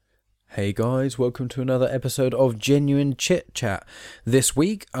Hey guys, welcome to another episode of Genuine Chit Chat. This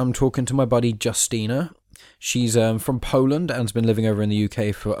week I'm talking to my buddy Justina. She's from Poland and has been living over in the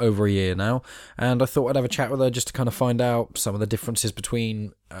UK for over a year now, and I thought I'd have a chat with her just to kind of find out some of the differences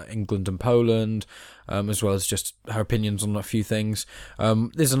between England and Poland, as well as just her opinions on a few things.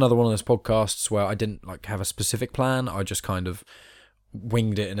 This is another one of those podcasts where I didn't have a specific plan. I just kind of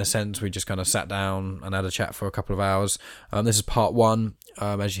winged it in a sense. We just kind of sat down and had a chat for a couple of hours. This is part one.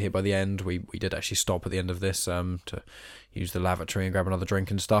 As you hear by the end, we did actually stop at the end of this to use the lavatory and grab another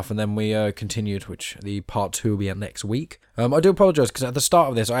drink and stuff, and then we continued, which the part two will be out next week. I do apologise because at the start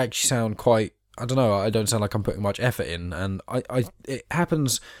of this I actually sound quite, I don't know, I don't sound like I'm putting much effort in, and it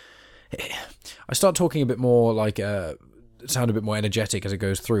happens, I start talking a bit more sound a bit more energetic as it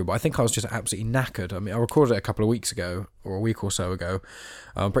goes through, but I think I was just absolutely knackered. I mean, I recorded it a couple of weeks ago, or a week or so ago.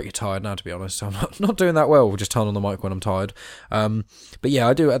 I'm pretty tired now, to be honest, so I'm not doing that well with just turning on the mic when I'm tired. But yeah,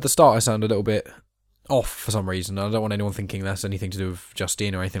 I do, at the start I sound a little bit off for some reason. I don't want anyone thinking that's anything to do with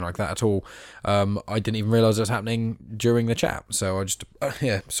Justine or anything like that at all. I didn't even realise it was happening during the chat, so I just,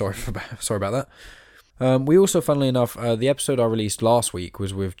 sorry about that. We also, funnily enough, the episode I released last week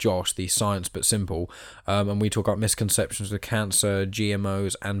was with Josh, the Science But Simple, and we talk about misconceptions with cancer,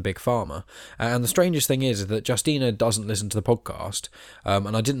 GMOs, and Big Pharma. And the strangest thing is that Justina doesn't listen to the podcast,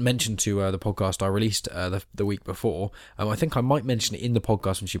 and I didn't mention to the podcast I released the week before. I think I might mention it in the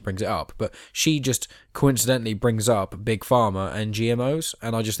podcast when she brings it up, but she just coincidentally brings up Big Pharma and GMOs,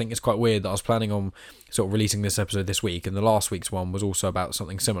 and I just think it's quite weird that I was planning on sort of releasing this episode this week, and the last week's one was also about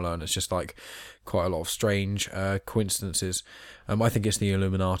something similar, and it's just quite a lot of strange coincidences. I think it's the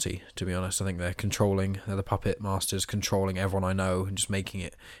Illuminati, to be honest. I think they're the puppet masters controlling everyone I know and just making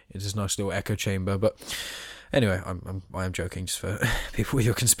it into this nice little echo chamber. But anyway, I am joking, just for people with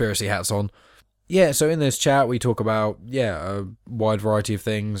your conspiracy hats on. Yeah, so in this chat we talk about, a wide variety of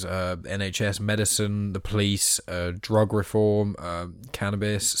things, NHS, medicine, the police, drug reform,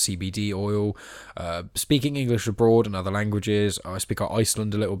 cannabis, CBD oil, speaking English abroad and other languages. I speak of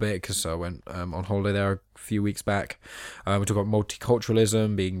Iceland a little bit because I went on holiday there a few weeks back. We talk about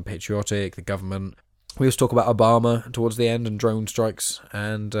multiculturalism, being patriotic, the government. We also talk about Obama towards the end and drone strikes,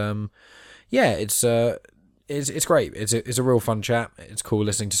 and it's great. It's a real fun chat. It's cool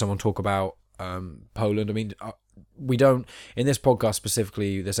listening to someone talk about Poland. I mean, we don't, in this podcast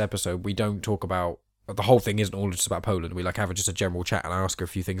specifically, this episode, we don't talk about, the whole thing isn't all just about Poland. We have just a general chat, and I ask her a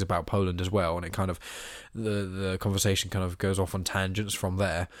few things about Poland as well, and it kind of, the conversation kind of goes off on tangents from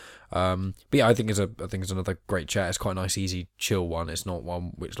there. But yeah, I think it's another great chat. It's quite a nice, easy, chill one. It's not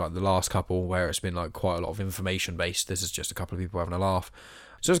one which, like the last couple, where it's been quite a lot of information based. This is just a couple of people having a laugh.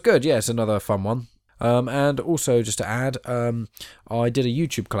 So it's good. Yeah, it's another fun one. And also, just to add, I did a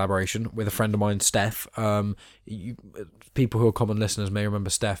YouTube collaboration with a friend of mine, Steph. People who are common listeners may remember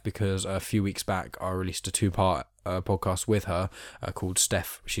Steph because a few weeks back I released a 2-part podcast with her called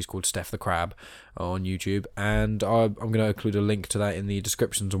Steph. She's called Steph the Crab on YouTube, and I'm going to include a link to that in the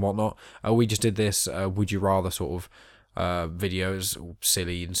descriptions and whatnot. We just did this Would You Rather sort of videos,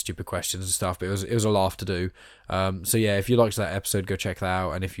 silly and stupid questions and stuff, but it was a laugh to do. So yeah, if you liked that episode, go check that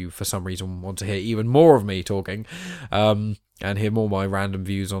out, and if you for some reason want to hear even more of me talking and hear more of my random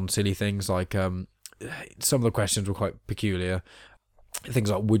views on silly things, some of the questions were quite peculiar. Things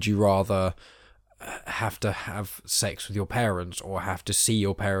like, would you rather have to have sex with your parents or have to see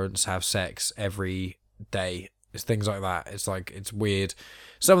your parents have sex every day? It's things like that. It's weird.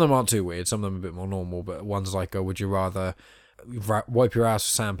 Some of them aren't too weird. Some of them are a bit more normal. But one's would you rather wipe your ass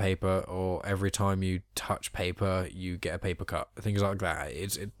with sandpaper, or every time you touch paper, you get a paper cut? Things like that.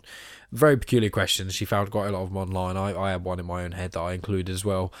 It's very peculiar questions. She found quite a lot of them online. I had one in my own head that I included as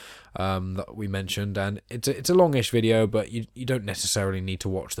well, that we mentioned. And it's a longish video, but you don't necessarily need to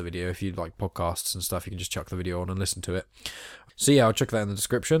watch the video. If you like podcasts and stuff, you can just chuck the video on and listen to it. So yeah, I'll chuck that in the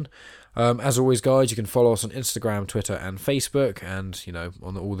description. As always, guys, you can follow us on Instagram, Twitter, and Facebook, and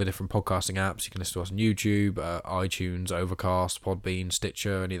on all the different podcasting apps. You can listen to us on YouTube, iTunes, Overcast, Podbean,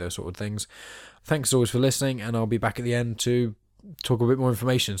 Stitcher, any of those sort of things. Thanks as always for listening, and I'll be back at the end to talk a bit more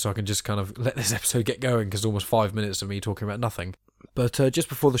information, so I can just kind of let this episode get going, because it's almost 5 minutes of me talking about nothing. But just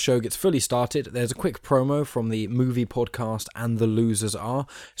before the show gets fully started, there's a quick promo from the movie podcast And the Losers Are.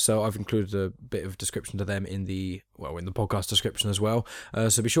 So I've included a bit of description to them in the podcast description as well.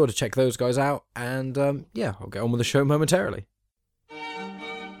 So be sure to check those guys out. And I'll get on with the show momentarily.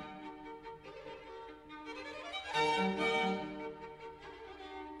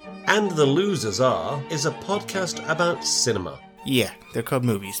 And the Losers Are is a podcast about cinema. Yeah, they're called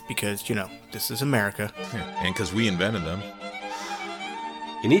movies because, this is America. And because we invented them.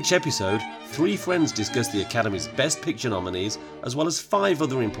 In each episode, 3 friends discuss the Academy's Best Picture nominees, as well as 5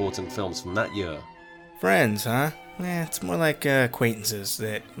 other important films from that year. Friends, huh? It's more like acquaintances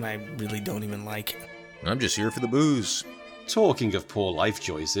that I really don't even like. I'm just here for the booze. Talking of poor life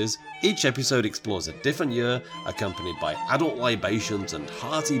choices, each episode explores a different year, accompanied by adult libations and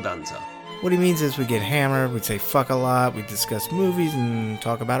hearty banter. What he means is we get hammered, we say fuck a lot, we discuss movies, and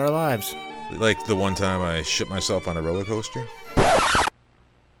talk about our lives. Like the one time I shit myself on a roller coaster.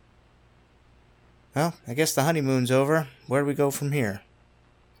 Well, I guess the honeymoon's over. Where do we go from here?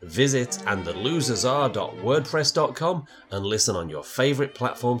 Visit andthelosersare.wordpress.com and listen on your favourite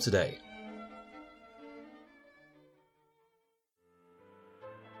platform today.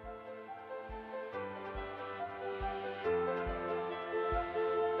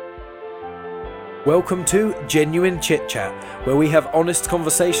 Welcome to Genuine Chit Chat, where we have honest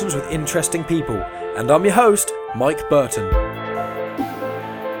conversations with interesting people. And I'm your host, Mike Burton.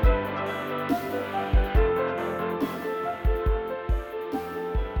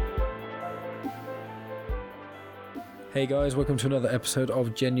 Hey guys, welcome to another episode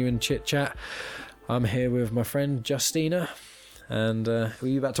of Genuine Chit Chat. I'm here with my friend Justina. And were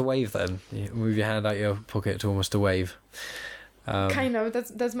you about to wave then? You move your hand out your pocket to almost a wave. Kind of.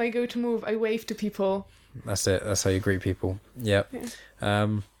 That's my go-to move. I wave to people. That's it. That's how you greet people. Yep. Yeah.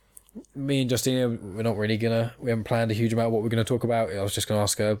 Me and Justina, we haven't planned a huge amount of what we're going to talk about. I was just going to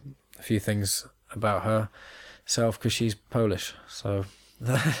ask her a few things about herself because she's Polish. So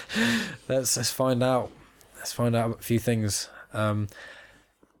let's find out. Let's find out a few things.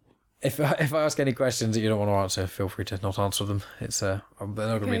 If I ask any questions that you don't want to answer, feel free to not answer them. It's they're not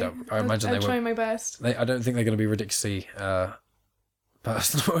going to be that. I imagine I'll try my best. I don't think they're going to be ridiculously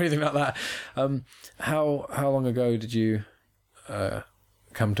personal or anything like that. How long ago did you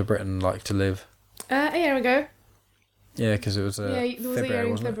come to Britain, like, to live? A year ago. Yeah, because it was it was February, a year in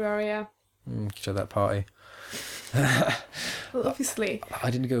wasn't February. Yeah. You had that party. Well, obviously, I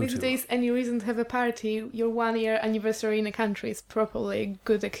didn't go if to. there's any reason to have a party, your 1 year anniversary in a country is probably a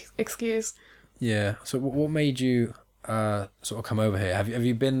good excuse. Yeah. So what made you sort of come over here? Have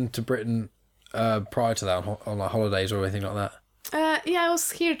you been to Britain prior to that on like holidays or anything like that? Yeah, I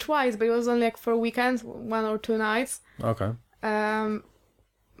was here twice, but it was only like for weekends, 1 or 2 nights. Okay.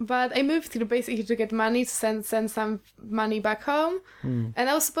 But I moved here basically to get money, to send some money back home. And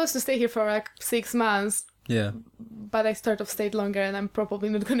I was supposed to stay here for like 6 months. Yeah. But I sort of stayed longer, and I'm probably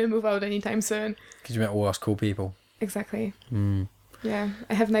not going to move out anytime soon. Because you met all us cool people. Exactly. Yeah,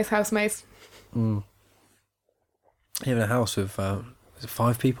 I have nice housemates. You have a house with, is it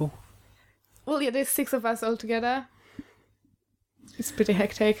 5 people? Well, yeah, there's 6 of us all together. It's pretty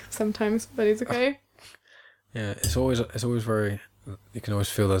hectic sometimes, but it's okay. Yeah, it's always very. You can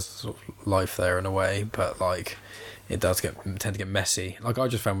always feel there's sort of life there in a way, but like it does tend to get messy. Like I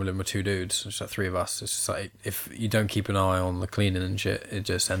just found we living with 2 dudes, it's like 3 of us. It's just like if you don't keep an eye on the cleaning and shit, it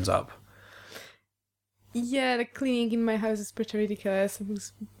just ends up. Yeah, the cleaning in my house is pretty ridiculous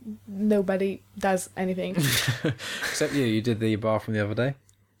because nobody does anything. Except you. You did the bathroom the other day.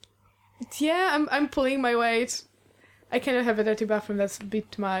 Yeah, I'm pulling my weight. I cannot have a dirty bathroom. That's a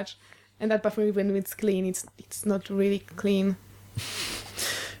bit too much. And that bathroom, even when it's clean, it's not really clean.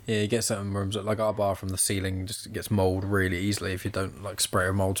 Yeah, you get certain rooms like our bathroom. The ceiling just gets mold really easily if you don't like spray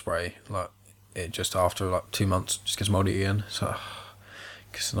a mold spray. Like it just after like 2 months just gets moldy again. So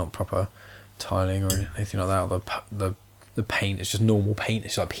because it's not proper tiling or anything like that. The paint is just normal paint.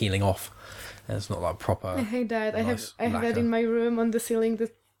 It's like peeling off. And it's not like proper. I hate that. Nice I have that in my room on the ceiling.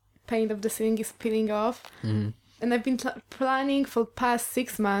 The paint of the ceiling is peeling off. And I've been planning for the past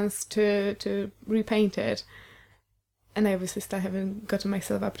 6 months to repaint it. And I obviously still haven't gotten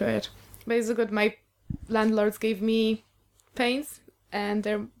myself up to it. But it's good. My landlords gave me paints and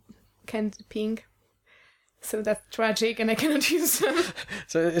they're candy pink. So that's tragic and I cannot use them.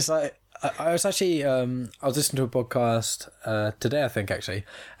 So it's like, I was actually, I was listening to a podcast today, I think, actually.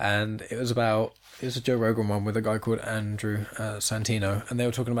 And it was a Joe Rogan one with a guy called Andrew Santino. And they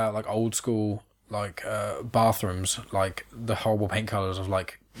were talking about like old school like bathrooms, like the horrible paint colours of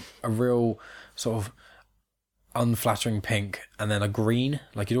like a real sort of unflattering pink and then a green.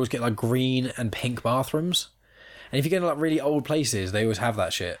 Like you'd always get like green and pink bathrooms. And if you get in like really old places, they always have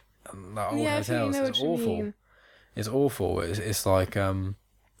that shit. Like old hotels. It's awful. It's awful. It's like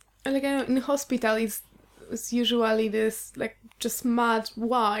like in hospital it's usually this like just matte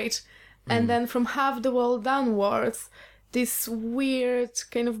white and then from half the wall downwards this weird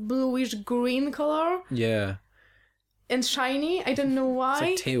kind of bluish green color. Yeah. And shiny. I don't know why. It's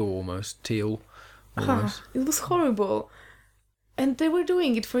like teal almost. It was horrible. And they were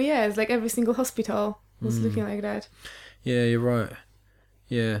doing it for years. Like every single hospital was looking like that. Yeah, you're right.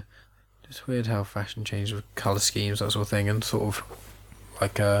 Yeah. It's weird how fashion changed with colour schemes, that sort of thing, and sort of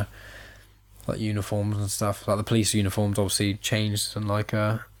like uniforms and stuff. Like the police uniforms obviously changed, and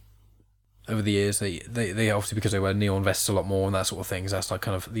over the years they obviously, because they wear neon vests a lot more and that sort of things, that's like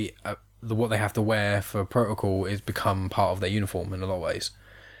kind of the what they have to wear for protocol is become part of their uniform in a lot of ways.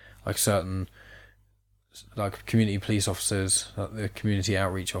 Like certain like community police officers, like the community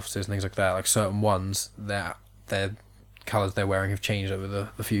outreach officers and things like that, like certain ones, their colours they're wearing have changed over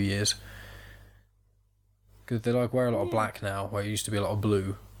the few years. Because they wear a lot of black now, where it used to be a lot of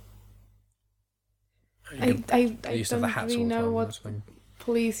blue. I They used to have the don't hats really all the know time, what that's when-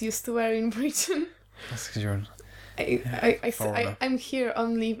 police used to wear in Britain. That's because you're I'm here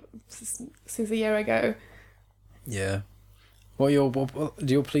only since a year ago. yeah. What do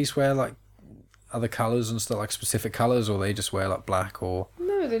your police wear, like other colours and stuff, like specific colours, or they just wear like black or?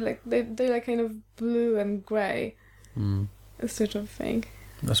 No, they're like kind of blue and grey, sort of thing.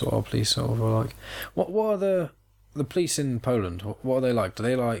 That's what our police sort of are like. What are the police in Poland? What are they like?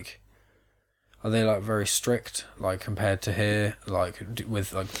 Are they like very strict, like compared to here, like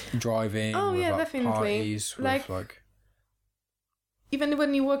with like driving? Oh, with, yeah, like, definitely. Parties, with, like Even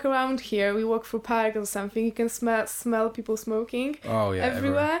when you walk around here, we walk through park or something, you can smell people smoking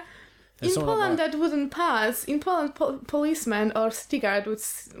everywhere. In Poland, that wouldn't pass. In Poland, policeman or city guard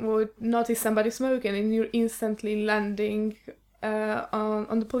would notice somebody smoking, and you're instantly landing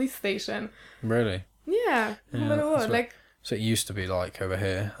on the police station. Really? Yeah, no matter what. So it used to be like over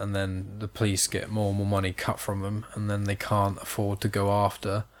here, and then the police get more and more money cut from them, and then they can't afford to go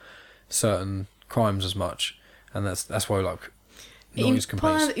after certain crimes as much, and that's why like noise in complaints.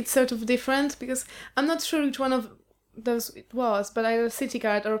 Poland, it's sort of different because I'm not sure which one of those it was, but either city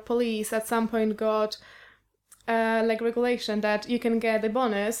guard or police at some point got regulation that you can get a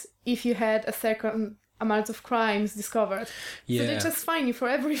bonus if you had a certain amount of crimes discovered. Yeah. So they just fine you for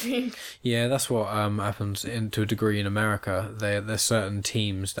everything. Yeah, that's what happens to a degree in America. There's certain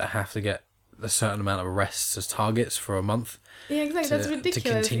teams that have to get a certain amount of arrests as targets for a month. Yeah, exactly. That's ridiculous.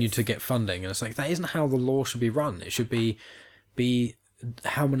 To continue to get funding, and it's like that isn't how the law should be run. It should be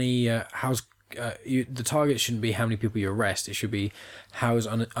how many the target shouldn't be how many people you arrest. It should be how has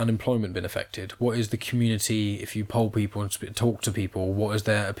unemployment been affected? What is the community, if you poll people and talk to people, what is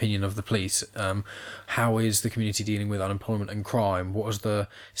their opinion of the police? How is the community dealing with unemployment and crime? What is the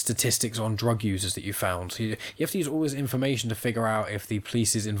statistics on drug users that you found? So you have to use all this information to figure out if the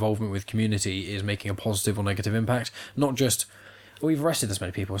police's involvement with community is making a positive or negative impact, not just, we've arrested this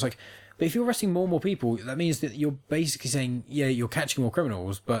many people. It's like, but if you're arresting more and more people, that means that you're basically saying, yeah, you're catching more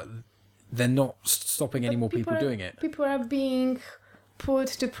criminals, but they're not stopping any more people doing it. People are being put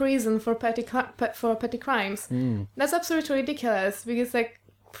to prison for petty crimes. That's absolutely ridiculous because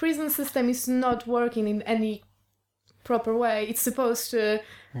prison system is not working in any proper way. It's supposed to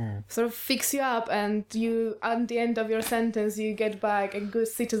sort of fix you up, and you at the end of your sentence you get back a good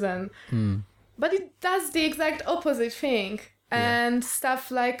citizen. But it does the exact opposite thing. And stuff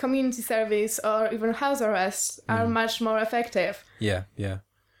like community service or even house arrest are much more effective. Yeah.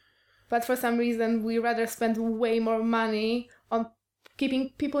 But for some reason, we rather spend way more money on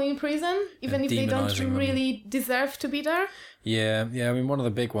keeping people in prison, even if they don't really deserve to be there. Yeah. I mean, one of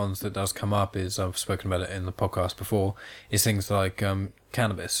the big ones that does come up is, I've spoken about it in the podcast before, is things like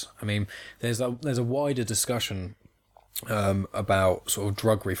cannabis. I mean, there's a wider discussion about sort of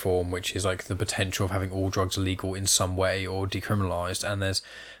drug reform, which is like the potential of having all drugs illegal in some way or decriminalised, and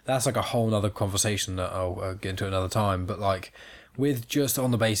that's like a whole other conversation that I'll get into another time. But like, with just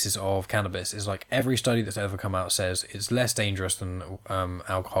on the basis of cannabis, is like every study that's ever come out says it's less dangerous than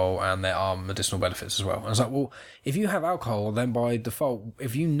alcohol, and there are medicinal benefits as well. And it's like, well, if you have alcohol, then by default,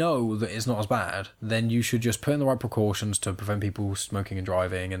 if you know that it's not as bad, then you should just put in the right precautions to prevent people smoking and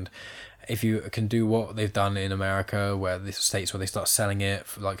driving. And if you can do what they've done in America, where the states where they start selling it,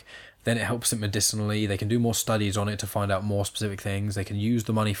 then it helps it medicinally. They can do more studies on it to find out more specific things. They can use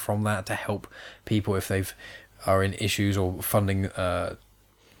the money from that to help people if they've are in issues, or funding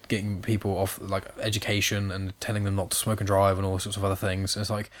getting people off like education and telling them not to smoke and drive and all sorts of other things. And it's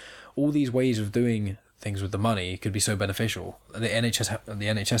like all these ways of doing things with the money could be so beneficial. The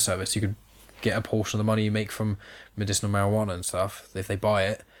NHS service, you could get a portion of the money you make from medicinal marijuana and stuff. If they buy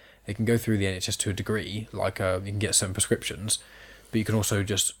it, they can go through the NHS to a degree, like you can get certain prescriptions, but you can also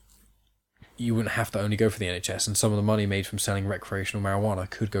you wouldn't have to only go for the NHS, and some of the money made from selling recreational marijuana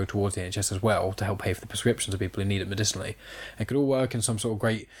could go towards the NHS as well to help pay for the prescriptions of people who need it medicinally. It could all work in some sort of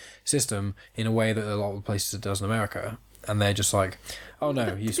great system in a way that a lot of the places it does in America. and they're just like, oh no,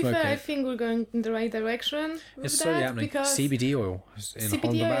 But you to be smoke fair, I it. think we're going in the right direction with It's that slowly happening. because CBD oil in CBD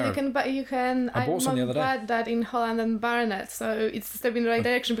Holland and oil, Barrett. you can I bought some the other day. buy that in Holland and Barnet, so it's a step in the right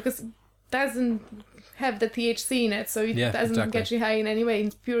direction because it doesn't have the THC in it, so it Yeah, doesn't exactly. get you high in any way.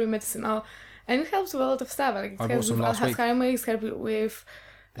 It's purely medicinal, and it helps with a lot of stuff. Like it I bought helps some with last week. Alzheimer's, it helps with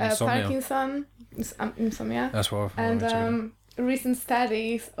Insomnia. Parkinson, insomnia, That's what I've and recent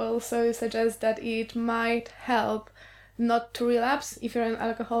studies also suggest that it might help not to relapse if you're an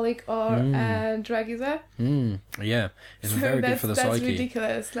alcoholic or a drug user. Yeah, it's So very good for the that's psyche.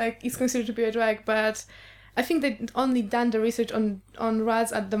 ridiculous. Like, it's considered to be a drug, but I think they've only done the research on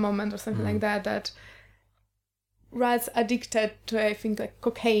rats at the moment or something like that rats addicted to, I think, like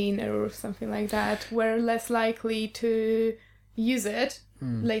cocaine or something like that were less likely to use it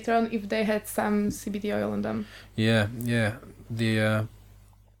later on if they had some CBD oil on them. Yeah. The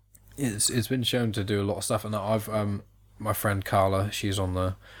it's been shown to do a lot of stuff, and I've my friend Carla, she's on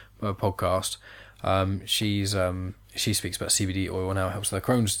the podcast. She speaks about CBD oil and how it helps with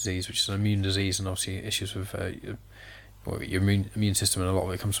their Crohn's disease, which is an immune disease, and obviously issues with your immune system, and a lot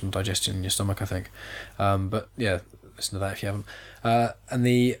of it comes from digestion in your stomach, I think. But yeah, listen to that if you haven't. And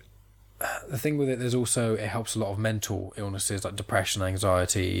the thing with it, there's also, it helps a lot of mental illnesses like depression,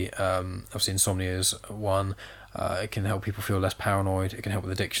 anxiety. Obviously, insomnia is one. It can help people feel less paranoid. It can help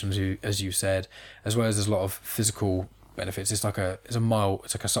with addictions, as you said, as well as there's a lot of physical benefits. It's like a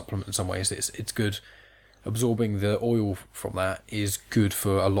supplement in some ways. It's good. Absorbing the oil from that is good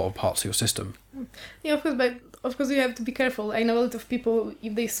for a lot of parts of your system. Yeah, of course, but of course you have to be careful. I know a lot of people,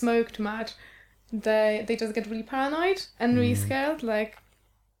 if they smoke too much, they just get really paranoid and really scared. Like,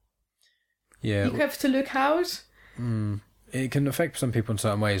 Yeah, you have to look out. it can affect some people in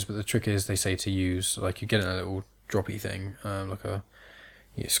certain ways, but the trick is they say to use, like, you get in a little droppy thing,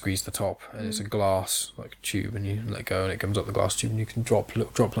 you squeeze the top, and it's a glass like tube, and you let go, and it comes up the glass tube, and you can drop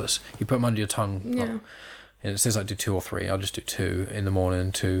little droplets. You put them under your tongue. Yeah. And it says I do 2 or 3. I'll just do 2 in the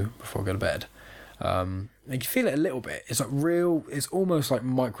morning, 2 before I go to bed. And you feel it a little bit. It's like it's almost like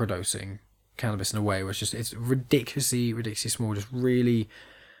microdosing cannabis in a way, where it's ridiculously small. Just really,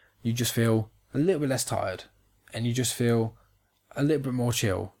 you just feel a little bit less tired, and you just feel a little bit more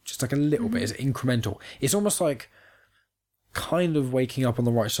chill. Just like a little bit. It's incremental. It's almost like kind of waking up on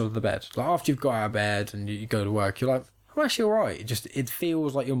the right side of the bed. Like after you've got out of bed and you go to work, you're like, I'm actually alright. It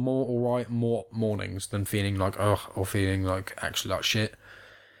feels like you're more alright more mornings than feeling like ugh, or feeling like actually like shit.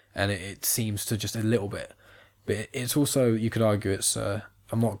 And it seems to just a little bit. But it's also, you could argue it's, I'm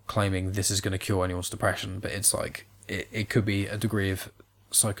not claiming this is going to cure anyone's depression, but it's like, it could be a degree of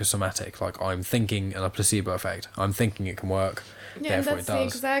psychosomatic. Like I'm thinking, and a placebo effect. I'm thinking it can work, Yeah, and therefore that's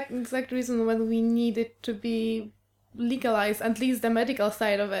it does. the exact reason why we need it to be legalized, at least the medical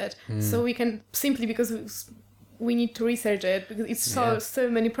side of it. So we can, simply because we need to research it, because it's so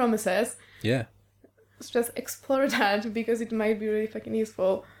many promises. Yeah. Let's just explore that, because it might be really fucking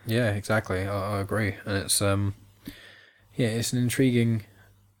useful. Yeah, exactly. I agree, and it's it's an intriguing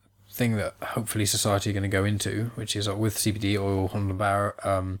thing that hopefully society are going to go into, which is with CBD oil, Holland and Barrett,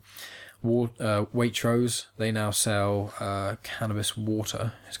 Waitrose. They now sell cannabis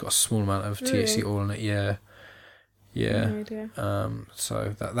water. It's got a small amount of THC oil in it. Yeah. No idea.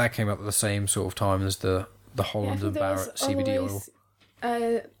 So that came up at the same sort of time as the Holland and Barrett CBD oil.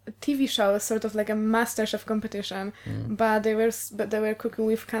 A TV show, sort of like a MasterChef competition, but they were cooking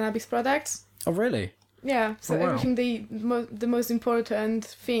with cannabis products. Oh, really? Yeah, so Oh, wow. everything the most important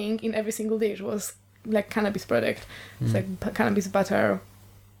thing in every single dish was like cannabis product. It's like cannabis butter,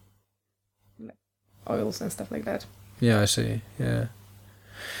 like oils and stuff like that. Yeah, I see. Yeah.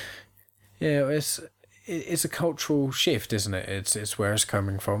 Yeah, it's a cultural shift, isn't it? It's where it's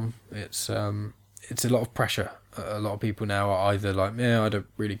coming from. It's a lot of pressure. A lot of people now are either like, yeah, I don't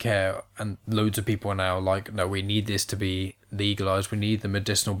really care, and loads of people are now like, no, we need this to be legalized. We need the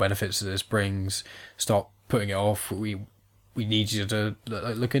medicinal benefits that this brings. Stop putting it off. We need you to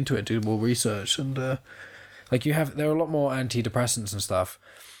look into it, do more research, and there are a lot more antidepressants and stuff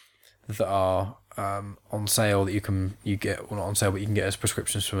that are on sale that you get, well, not on sale, but you can get as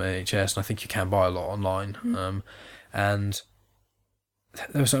prescriptions from NHS, and I think you can buy a lot online. And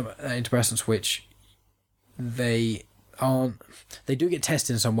there are some antidepressants which they do get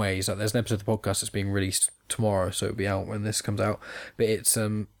tested in some ways. Like there's an episode of the podcast that's being released tomorrow, so it'll be out when this comes out. But it's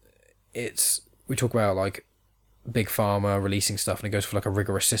we talk about like big pharma releasing stuff, and it goes for like a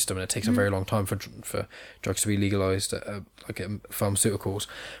rigorous system, and it takes a very long time for drugs to be legalized, like pharmaceuticals.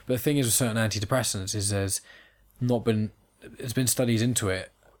 But the thing is with certain antidepressants is there's been studies into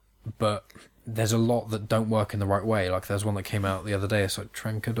it, but there's a lot that don't work in the right way. Like there's one that came out the other day, it's like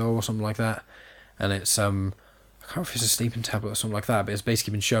Trancadol or something like that, and it's I can't remember if it's a sleeping tablet or something like that, but it's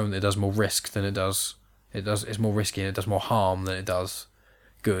basically been shown that it does more risk than it does. It's more risky and it does more harm than it does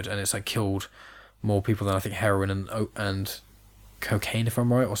good, and it's like killed more people than I think heroin and cocaine, if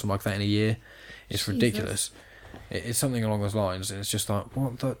I'm right, or something like that in a year. It's ridiculous. It's something along those lines, and it's just like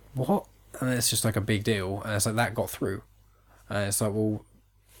what? And it's just like a big deal, and it's like that got through, and it's like, well,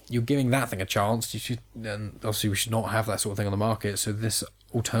 you're giving that thing a chance. You should, and obviously we should not have that sort of thing on the market. So this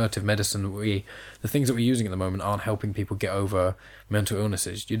alternative medicine, the things that we're using at the moment aren't helping people get over mental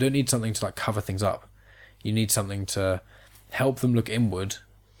illnesses. You don't need something to like cover things up. You need something to help them look inward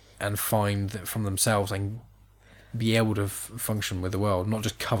and find that from themselves and be able to function with the world, not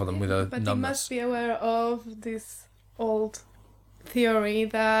just cover them with a but numbness. you must be aware of this old theory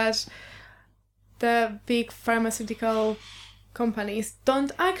that the big pharmaceutical companies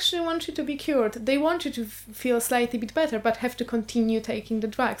don't actually want you to be cured. They want you to feel slightly bit better, but have to continue taking the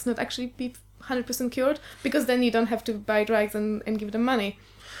drugs, not actually be 100% cured, because then you don't have to buy drugs and give them money.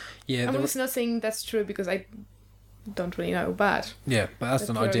 Yeah, I'm obviously not saying that's true because I don't really know, but yeah, but that's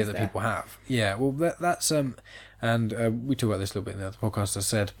the an idea theory's that there. people have. Yeah, well, that's and we talk about this a little bit in the other podcast, I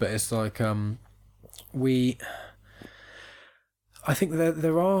said, but it's like I think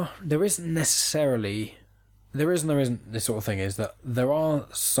there isn't necessarily. There is and there isn't. This sort of thing is that there are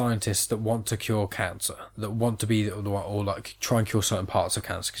scientists that want to cure cancer, that want to be or like try and cure certain parts of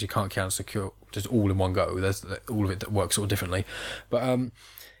cancer, because you can't cancer cure just all in one go. There's all of it that works sort of differently. But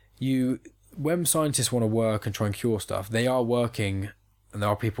when scientists want to work and try and cure stuff, they are working, and there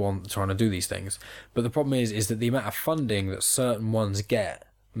are people trying to do these things. But the problem is that the amount of funding that certain ones get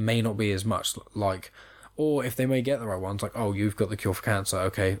may not be as much. Like, or if they may get the right ones, like, oh, you've got the cure for cancer,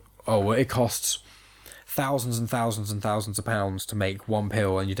 okay. Oh, well, it costs thousands and thousands and thousands of pounds to make one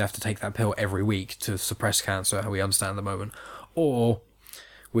pill, and you'd have to take that pill every week to suppress cancer, how we understand at the moment. Or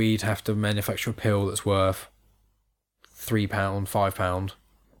we'd have to manufacture a pill that's worth £3, £5,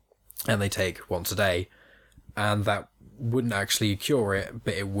 and they take once a day, and that wouldn't actually cure it,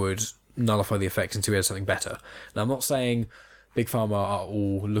 but it would nullify the effects until we had something better. Now, I'm not saying Big Pharma are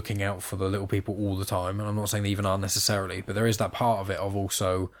all looking out for the little people all the time, and I'm not saying they even are necessarily, but there is that part of it of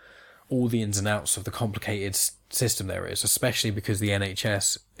also all the ins and outs of the complicated system there is, especially because the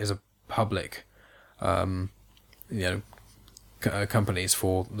NHS is a public, companies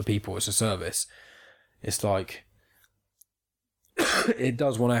for the people. It's a service. It's like it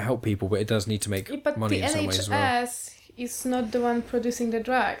does want to help people, but it does need to make but money the in some ways as well. NHS is not the one producing the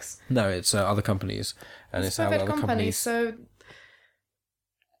drugs. No, it's other companies, and it's how private other companies. So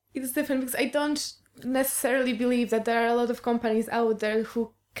it's different, because I don't necessarily believe that there are a lot of companies out there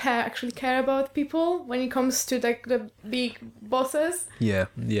who actually care about people when it comes to like the big bosses. Yeah.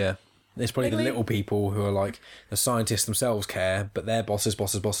 It's probably Like, the little people who are like the scientists themselves care, but their boss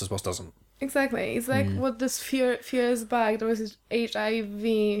doesn't. Exactly. It's like what this few years back there was this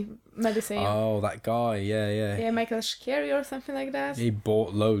HIV medicine. Oh, that guy, yeah. Yeah, Michael Shkeri or something like that. He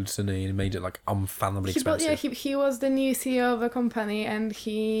bought loads, and he made it like unfathomably expensive. He was the new CEO of a company, and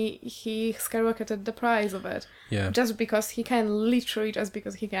he skyrocketed the price of it. Yeah. Just because he can, literally just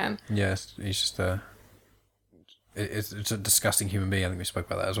because he can. Yes, he's just it's a disgusting human being. I think we spoke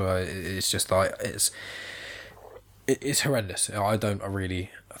about that as well. It's just like it's horrendous. I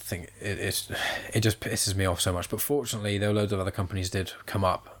think it just pisses me off so much. But fortunately, there were loads of other companies did come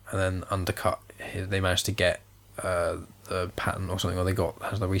up and then undercut. They managed to get the patent or something, or they got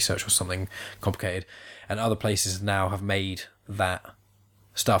the research or something complicated, and other places now have made that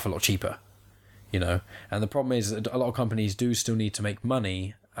stuff a lot cheaper. You know, and the problem is that a lot of companies do still need to make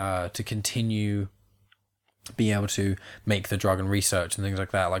money to continue being able to make the drug and research and things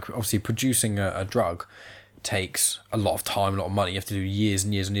like that. Like, obviously, producing a drug takes a lot of time, a lot of money. You have to do years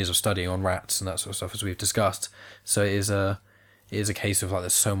and years and years of studying on rats and that sort of stuff, as we've discussed. So it is a case of like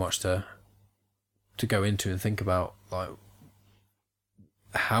there's so much to go into and think about, like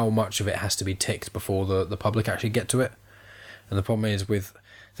how much of it has to be ticked before the public actually get to it. And the problem is with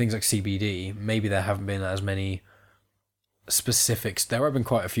things like CBD, maybe there haven't been as many specifics. There have been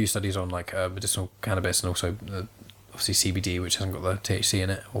quite a few studies on like medicinal cannabis, and also obviously CBD, which hasn't got the THC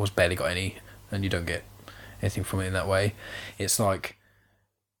in it, or has barely got any, and you don't get anything from it in that way. It's like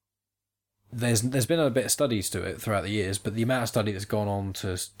there's been a bit of studies to it throughout the years, but the amount of study that's gone on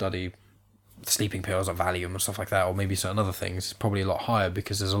to study sleeping pills like Valium and stuff like that, or maybe certain other things, is probably a lot higher,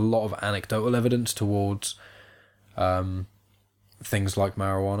 because there's a lot of anecdotal evidence towards things like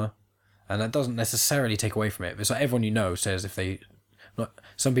marijuana. And that doesn't necessarily take away from it. It's like everyone you know says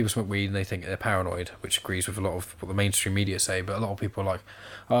some people smoke weed and they think they're paranoid, which agrees with a lot of what the mainstream media say, but a lot of people are like,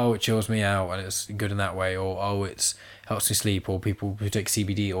 oh, it chills me out and it's good in that way, or oh, it helps me sleep, or people who take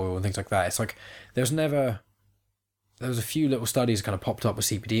CBD oil and things like that. It's like there's never there was a few little studies kind of popped up with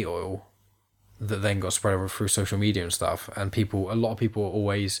CBD oil that then got spread over through social media and stuff. And a lot of people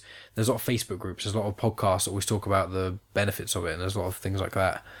always, there's a lot of Facebook groups, there's a lot of podcasts that always talk about the benefits of it, and there's a lot of things like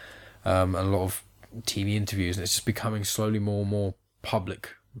that, and a lot of TV interviews, and it's just becoming slowly more and more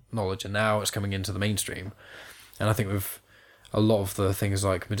public knowledge, and now it's coming into the mainstream. And I think with a lot of the things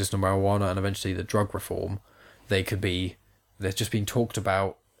like medicinal marijuana and eventually the drug reform, they're just being talked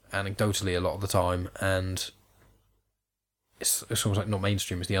about anecdotally a lot of the time, and it's almost like not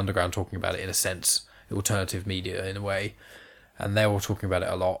mainstream, it's the underground talking about it in a sense, alternative media in a way, and they're all talking about it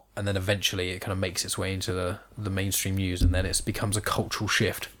a lot, and then eventually it kind of makes its way into the mainstream news, and then it becomes a cultural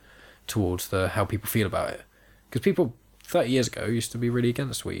shift towards how people feel about it. Because people 30 years ago used to be really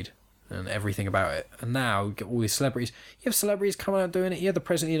against weed and everything about it, and now you get all these celebrities. You have celebrities coming out doing it. You have the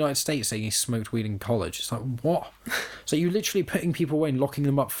President of the United States saying he smoked weed in college. It's like, what? So you're literally putting people away and locking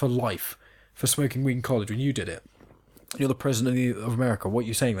them up for life for smoking weed in college when you did it. You're the President of America. What are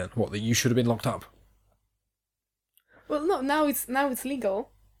you saying then? What, that you should have been locked up? Well, no, now it's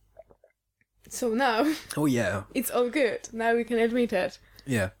legal. So now Oh yeah, it's all good. Now we can admit it.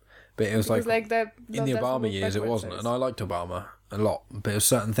 yeah. But it was like that in the Obama years, it wasn't, and I liked Obama a lot. But there were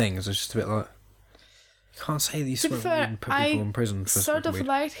certain things, it's just a bit like, you can't say these To be smoke fair, weed and put people in prison for sort of smoking weed.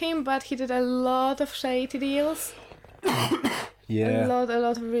 liked him, but he did a lot of shady deals. Yeah, A lot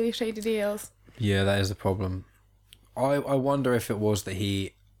of really shady deals. yeah, that is the problem. I wonder if it was that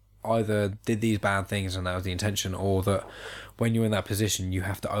he either did these bad things and that was the intention, or that when you're in that position you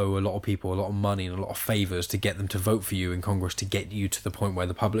have to owe a lot of people a lot of money and a lot of favours to get them to vote for you in Congress, to get you to the point where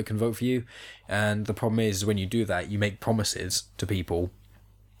the public can vote for you. And the problem is when you do that, you make promises to people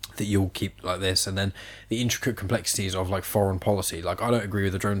that you'll keep like this, and then the intricate complexities of like foreign policy. Like, I don't agree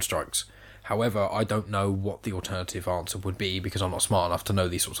with the drone strikes. However, I don't know what the alternative answer would be because I'm not smart enough to know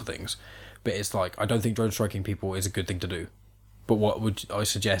these sorts of things. But it's like, I don't think drone striking people is a good thing to do. But what would I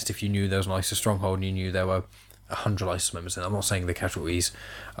suggest if you knew there was an ISIS stronghold and you knew there were 100 ISIS members? And I'm not saying the casualties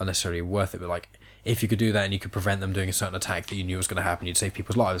are necessarily worth it, but like, if you could do that and you could prevent them doing a certain attack that you knew was going to happen, you'd save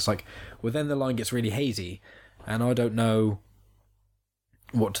people's lives. It's like, well, then the line gets really hazy, and I don't know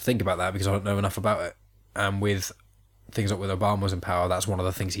what to think about that because I don't know enough about it. And with things like with Obama was in power, that's one of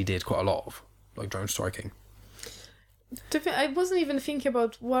the things he did quite a lot of, like drone striking. I wasn't even thinking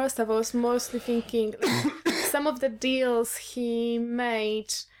about war stuff. I was mostly thinking some of the deals he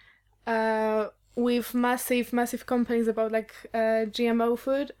made with massive companies about like GMO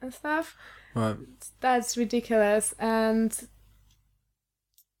food and stuff. Right. That's ridiculous. And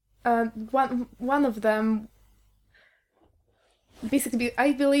one of them, basically,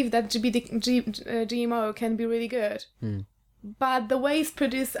 I believe that GMO can be really good. But the way it's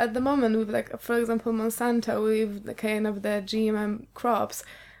produced at the moment with, like, for example, Monsanto with the kind of the GMM crops,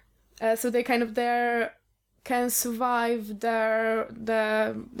 so they kind of can survive the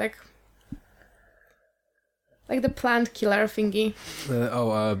the plant killer thingy.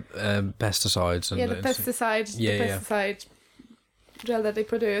 Pesticides. And The pesticide gel that they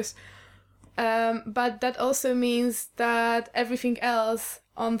produce. But that also means that everything else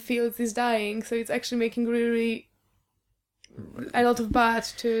on fields is dying, so it's actually making really a lot of bad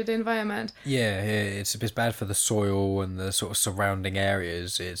to the environment. Yeah, it's bad for the soil and the sort of surrounding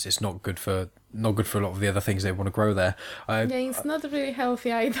areas. It's not good for a lot of the other things they want to grow there. It's not really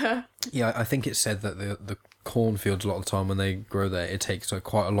healthy either. Yeah, I think it's said that the cornfields a lot of the time when they grow there, it takes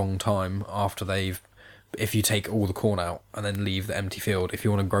quite a long time after if you take all the corn out and then leave the empty field, if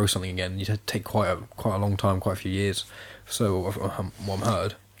you want to grow something again, you take quite a long time, quite a few years. So what I've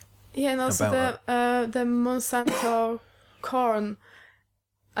heard. Yeah, and also the Monsanto corn,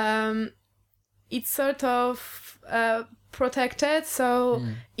 it's sort of protected, so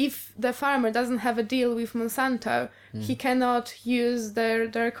if the farmer doesn't have a deal with Monsanto, he cannot use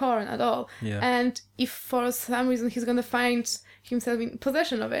their corn at all. Yeah. And if for some reason he's going to find himself in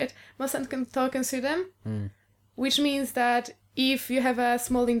possession of it, Monsanto can sue them, which means that if you have a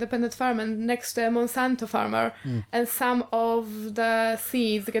small independent farmer next to a Monsanto farmer and some of the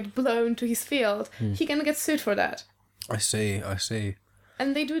seeds get blown to his field, he can get sued for that. I see.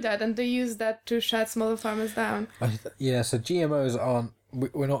 And they do that, and they use that to shut smaller farmers down. So GMOs aren't.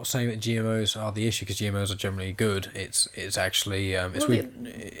 We're not saying that GMOs are the issue because GMOs are generally good. It's actually but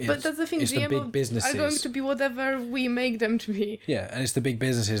that's the thing. It's GMO the big businesses are going to be whatever we make them to be. Yeah, and it's the big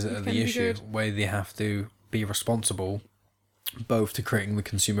businesses that are the issue, where they have to be responsible both to creating the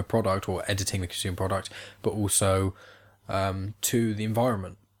consumer product or editing the consumer product, but also to the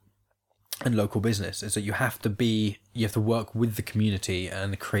environment and local business. Is that you have to work with the community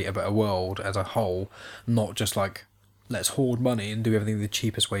and create a better world as a whole, not just like, let's hoard money and do everything the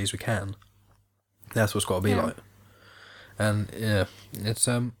cheapest ways we can. That's what's got to be like. And yeah, it's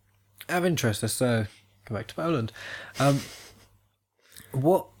of interest. Let's go back to Poland.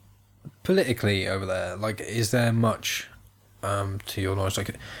 What politically over there? Like, is there much? To your knowledge,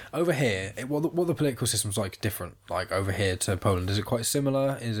 like over here, what the political system's like different? Like over here to Poland, is it quite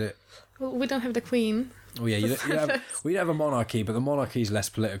similar? Is it? Well, we don't have the queen. Oh yeah, we don't have a monarchy, but the monarchy is less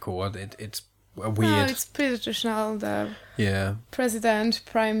political. It's weird. No, it's pretty traditional. Yeah. President,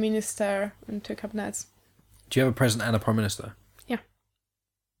 prime minister, and 2 cabinets. Do you have a president and a prime minister? Yeah.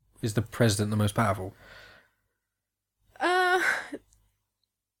 Is the president the most powerful?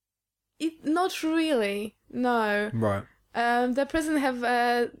 Not really. No. Right. The president have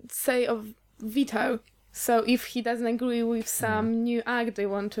a say of veto. So if he doesn't agree with some new act they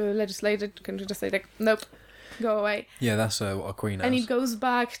want to legislate, it can just say like, nope, go away. Yeah, that's what our queen has. And it goes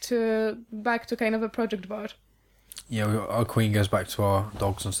back to kind of a project board. Yeah, our queen goes back to our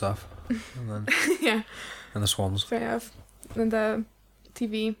dogs and stuff, and then Yeah, and the swans fair enough. And the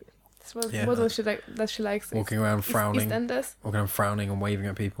TV. What else that she likes? walking around frowning, EastEnders. walking around frowning and waving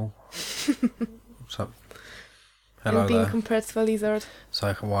at people. What's up? Hello And being there. compared to a lizard. It's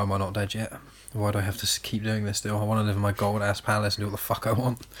like, why am I not dead yet? Why do I have to keep doing this still? I want to live in my gold ass palace and do what the fuck I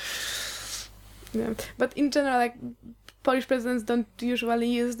want. Yeah, but in general, like Polish presidents don't usually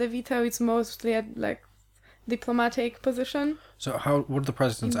use the veto. It's mostly a like diplomatic position. So what do the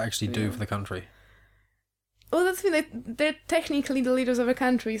presidents actually do for the country? Well, that's the thing. They're technically the leaders of a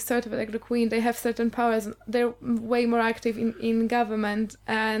country, sort of like the queen. They have certain powers. They're way more active in government,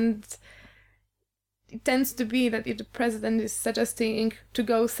 and it tends to be that if the president is suggesting to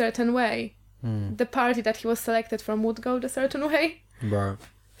go a certain way, the party that he was selected from would go the certain way. Right.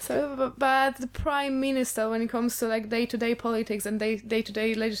 So, but the prime minister, when it comes to like day-to-day politics and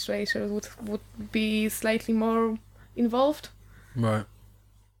day-to-day legislature, would be slightly more involved. Right.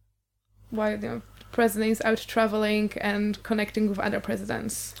 While the president is out traveling and connecting with other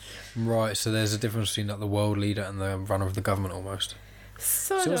presidents. Right. So there's a difference between like the world leader and the runner of the government almost.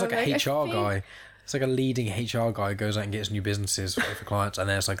 Sort So it's of, like a HR I think- guy. It's like a leading HR guy who goes out and gets new businesses for clients, and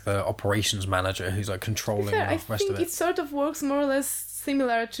there's like the operations manager who's like controlling Fair, the I rest think of it. it sort of works more or less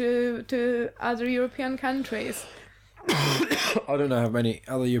similar to other European countries. I don't know how many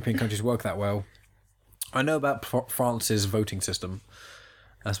other European countries work that well. I know about France's voting system.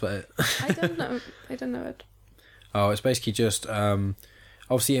 That's about it. I don't know. I don't know it. Oh, it's basically just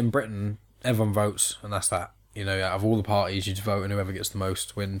obviously in Britain everyone votes, and that's that. You know, out of all the parties, you just vote, and whoever gets the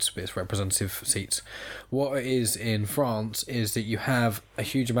most wins its representative seats. What it is in France is that you have a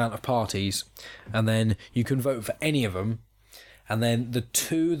huge amount of parties, and then you can vote for any of them, and then the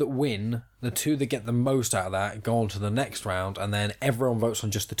two that win, the two that get the most out of that, go on to the next round, and then everyone votes on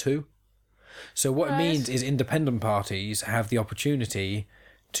just the two. So what it means is independent parties have the opportunity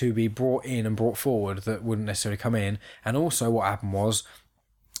to be brought in and brought forward that wouldn't necessarily come in. And also what happened was,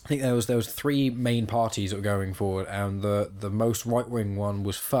 I think there was 3 main parties that were going forward, and the most right-wing one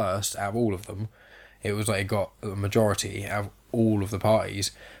was first out of all of them. It was like it got a majority out of all of the parties,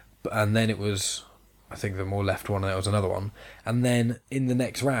 and then it was, I think, the more left one, and it was another one. And then in the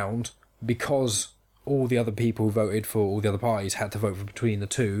next round, because all the other people who voted for all the other parties had to vote for between the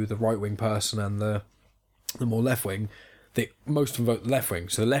two, the right-wing person and the more left-wing, most of them voted left-wing,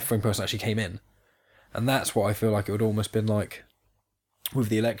 so the left-wing person actually came in. And that's what I feel like it would almost been like with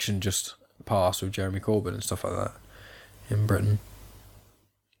the election just passed with Jeremy Corbyn and stuff like that in Britain.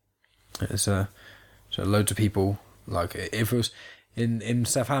 It's so loads of people, like if it was in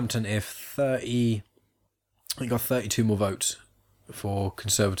Southampton, if I got 32 more votes for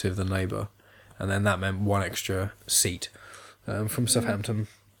Conservative than Labour, and then that meant 1 extra seat from Southampton.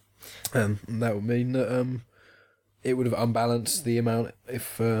 That would mean that it would have unbalanced the amount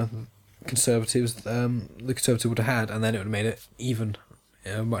if the Conservative would have had, and then it would have made it even,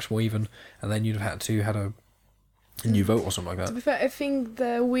 much more even, and then you'd have had to had a new vote or something like To that. be fair, I think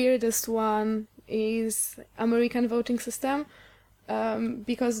the weirdest one is American voting system,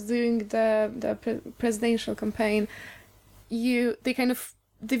 because during the presidential campaign, they kind of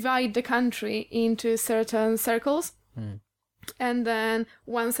divide the country into certain circles, and then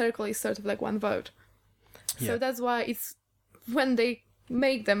one circle is sort of like one vote. So Yeah. that's why it's when they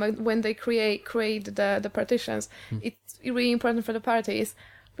make them, when they create the partitions, it's really important for the parties,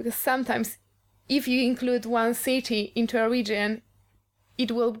 because sometimes if you include one city into a region,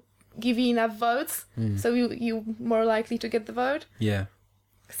 it will give you enough votes, so you're more likely to get the vote. Yeah.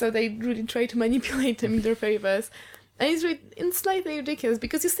 So they really try to manipulate them in their favors. And it's slightly ridiculous,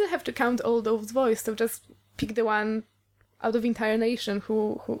 because you still have to count all those votes, so just pick the one out of the entire nation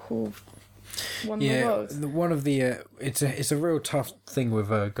who won the votes. One of the it's a real tough thing with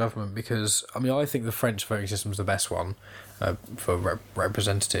government, because I mean I think the French voting system is the best one, for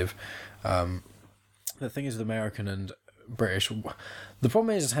representative. The thing is, with American and British, the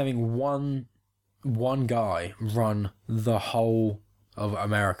problem is having one guy run the whole of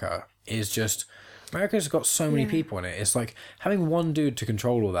America is just. America's got so many people in it. It's like having one dude to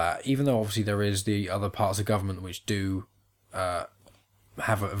control all that. Even though obviously there is the other parts of government which do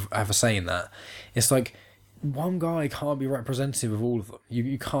have a say in that. It's like one guy can't be representative of all of them.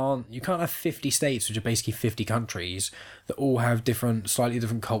 You can't have 50 states, which are basically 50 countries that all have slightly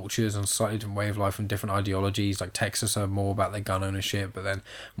different cultures and slightly different way of life and different ideologies. Like Texas are more about their gun ownership, but then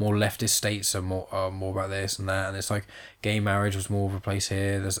more leftist states are more about this and that. And it's like gay marriage was more of a place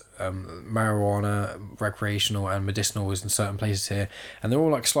here. There's marijuana, recreational and medicinal is in certain places here, and they're all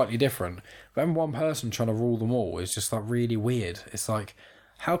like slightly different. But having one person trying to rule them all is just like really weird. It's like,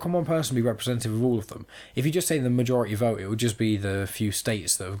 how can one person be representative of all of them? If you just say the majority vote, it would just be the few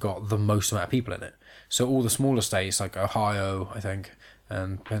states that have got the most amount of people in it. So all the smaller states, like Ohio, I think,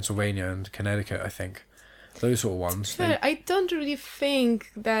 and Pennsylvania and Connecticut, I think, those sort of ones. Sure, I don't really think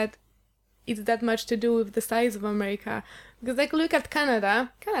that it's that much to do with the size of America. Because, like, look at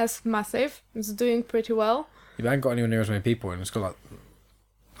Canada. Canada's massive. It's doing pretty well. You haven't got anywhere near as many people, and it's got like...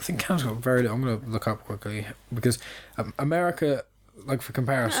 I think Canada's got very little. I'm going to look up quickly. Because America... Like for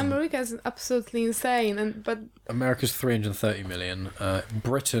comparison, America is absolutely insane, but America's 330 million.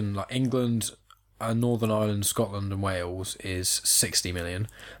 Britain, like England, Northern Ireland, Scotland, and Wales is 60 million,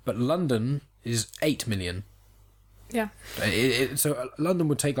 but London is 8 million. Yeah. So London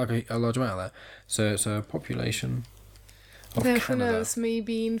would take like a large amount of that. So it's a population of then Canada. Who knows?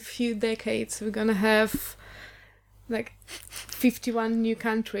 Maybe in a few decades we're gonna have like 51 new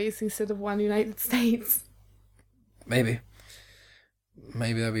countries instead of one United States. Maybe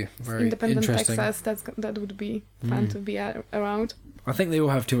that'd be very Independent interesting. Texas, that would be fun to be around. I think they all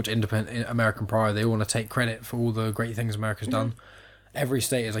have too much independent American pride. They all want to take credit for all the great things America's done. Every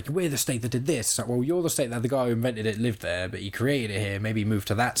state is like, we're the state that did this. It's like, well, you're the state that the guy who invented it lived there, but he created it here. Maybe he moved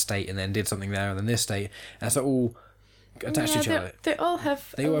to that state and then did something there, and then this state. And it's like all attached to each other. They all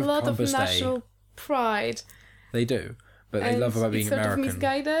have a lot of national pride. They do, but they love about being American. It's sort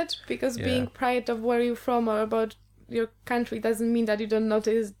of misguided because being proud of where you're from or about your country doesn't mean that you don't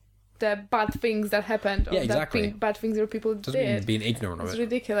notice the bad things that happened or bad things your people doesn't did. mean being ignorant of it. It's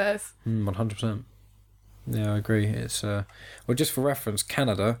ridiculous. 100%. Yeah, I agree. It's well, just for reference,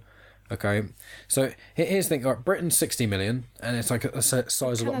 Canada. Okay, so here's the thing. Right, Britain's 60 million, and it's like a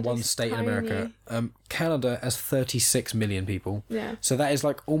size of like one state tiny. in America. Canada has 36 million people. Yeah. So that is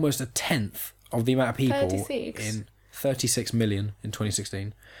like almost a tenth of the amount of people 36. in 36 million in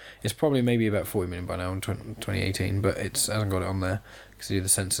 2016. It's probably maybe about 40 million by now in 2018, but it hasn't got it on there because they do the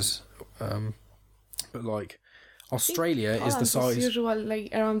census. But like Australia is the size. Usual like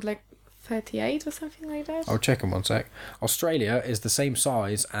around like 38 or something like that. I'll check in one sec. Australia is the same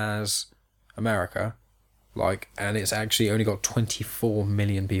size as America, and it's actually only got 24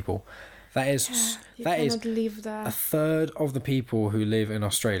 million people. That is Leave that. a third of the people who live in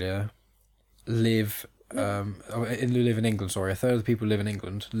Australia live in England. Sorry, a third of the people who live in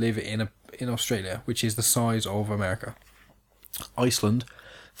England live in Australia, which is the size of America. Iceland,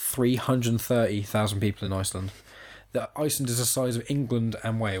 330,000 people in Iceland. Iceland is the size of England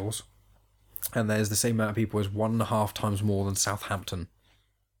and Wales, and there's the same amount of people as 1.5 times more than Southampton.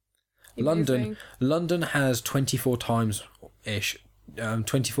 Amazing. London has 24 times ish,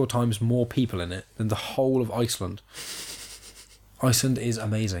 24 times more people in it than the whole of Iceland. Iceland is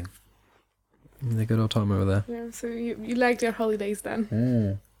amazing. They got our time over there. Yeah, so you liked your holidays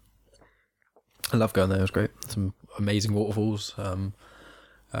then? I love going there. It was great. Some amazing waterfalls.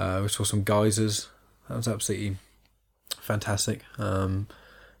 We saw some geysers. That was absolutely fantastic.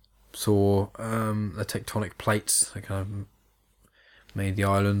 Saw the tectonic plates that kind of made the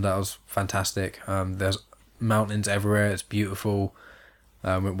island. That was fantastic. There's mountains everywhere. It's beautiful.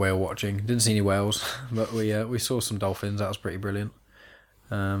 Went whale watching. Didn't see any whales, but we saw some dolphins. That was pretty brilliant.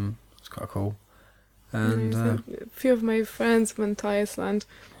 It's quite cool. And a few of my friends went to Iceland,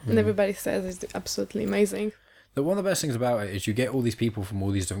 and everybody says it's absolutely amazing. One of the best things about it is you get all these people from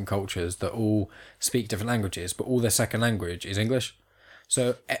all these different cultures that all speak different languages, but all their second language is English.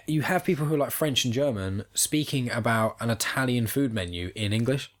 So you have people who are like French and German speaking about an Italian food menu in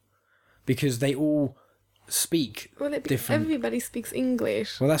English because they all speak different. Everybody speaks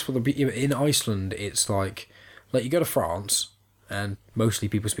English. Well, that's what in Iceland it's like you go to France and mostly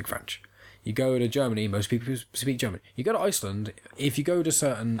people speak French. You go to Germany, most people speak German. You go to Iceland, if you go to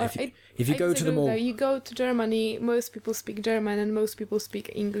certain... If you go to the more... You go to Germany, most people speak German and most people speak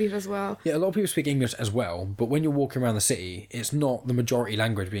English as well. Yeah, a lot of people speak English as well, but when you're walking around the city, it's not the majority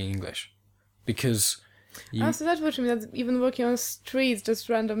language being English. Because So that's what you mean. That even working on streets, just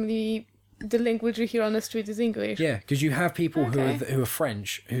randomly, the language you hear on the street is English. Yeah, because you have people Okay. who are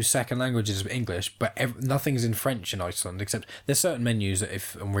French, whose second language is English, but nothing's in French in Iceland, except there's certain menus that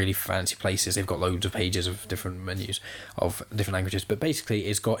if in really fancy places, they've got loads of pages of different menus of different languages, but basically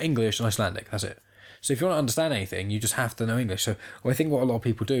it's got English and Icelandic, that's it. So if you want to understand anything, you just have to know English. So I think what a lot of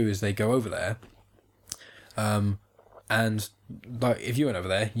people do is they go over there, and like if you went over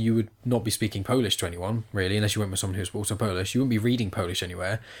there, you would not be speaking Polish to anyone really, unless you went with someone who's also Polish. You wouldn't be reading Polish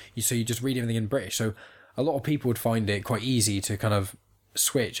anywhere. So you just read everything in British. So a lot of people would find it quite easy to kind of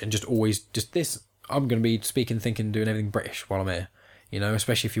switch and just always just this. I'm going to be speaking, thinking, doing everything British while I'm here. You know,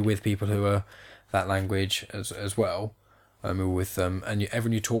 especially if you're with people who are that language as well, or with them, and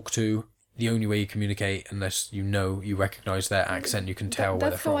everyone you talk to. The only way you communicate, unless you recognise their accent, you can tell where they're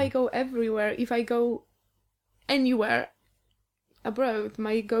That's from. how I go everywhere. If I go anywhere abroad,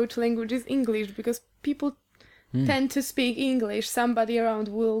 my go-to language is English because people tend to speak English. Somebody around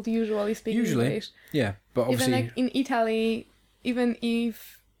will usually speak English. Yeah, but obviously, Even like in Italy, even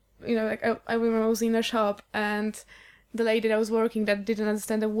if like I remember I was in a shop and the lady that I was working that didn't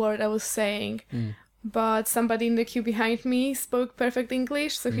understand a word I was saying. But somebody in the queue behind me spoke perfect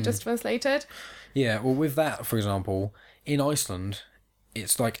English, so he just translated. yeah. Well, with that, for example, in Iceland,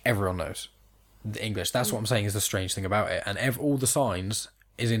 it's like everyone knows the English. That's what I'm saying is the strange thing about it, and all the signs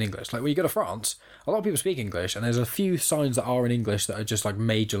is in English. Like when you go to France, a lot of people speak English, and there's a few signs that are in English that are just like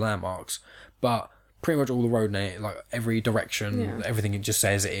major landmarks, but pretty much all the road name, like every direction, everything, it just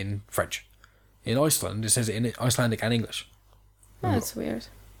says it in French. In Iceland, it says it in Icelandic and English. Oh, that's weird.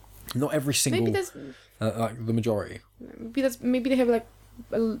 Not every single, Maybe that's like the majority. maybe they have like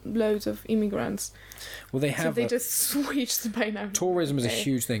loads of immigrants, Well, they so have. they just switched by now. Tourism is a Okay.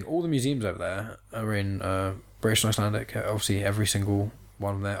 huge thing. All the museums over there are in British and Icelandic. Obviously, every single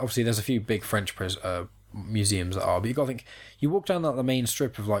one there. Obviously, there's a few big French museums that are, but you got to think. You walk down like the main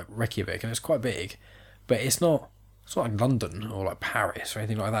strip of like Reykjavik, and it's quite big, but it's not. It's not like London or like Paris or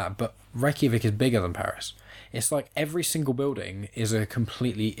anything like that. But Reykjavik is bigger than Paris. It's like every single building is a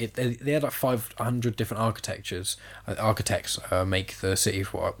completely. They had like 500 different architects make the city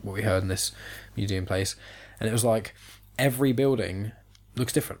for what we heard in this museum place, and it was like every building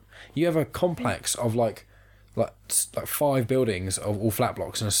looks different. You have a complex of like 5 buildings of all flat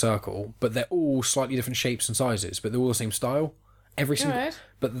blocks in a circle, but they're all slightly different shapes and sizes, but they're all the same style. Every single, Alright.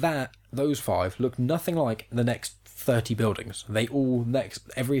 but those 5 look nothing like the next 30 buildings.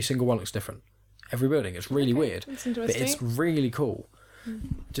 Every single one looks different. Every building. It's really weird, That's but interesting. it's really cool.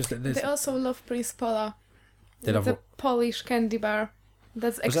 Just that there's. They also love Prince Pola. They love the what? Polish candy bar.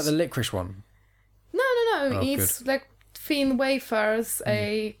 Was that the licorice one? No. Oh, It's like thin wafers,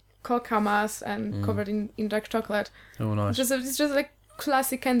 a coca mass, and covered in dark chocolate. Oh, nice. It's just like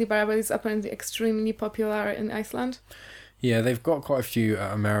classic candy bar, but it's apparently extremely popular in Iceland. Yeah, they've got quite a few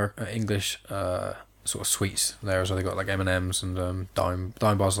English sort of sweets there as well. They got like M&Ms and Dime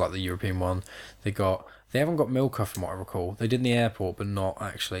bars, like the European one. They haven't got Milka from what I recall. They did in the airport, but not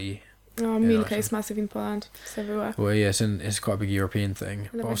actually. Oh, Yeah, Milka actually. is massive in Poland. It's everywhere. Well, yeah, it's quite a big European thing.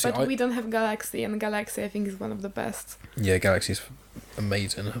 But obviously, But we don't have Galaxy, and Galaxy I think is one of the best. yeah, Galaxy's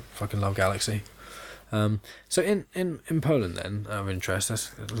amazing. I fucking love Galaxy. So in Poland then, out of interest,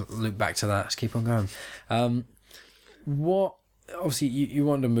 let's loop back to that. Let's keep on going. What obviously you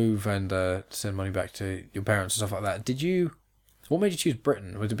wanted to move and send money back to your parents and stuff like that. What made you choose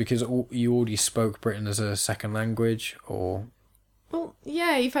Britain? Was it because you already spoke Britain as a second language, or? Well,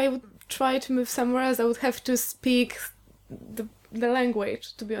 yeah, if I would try to move somewhere else, I would have to speak the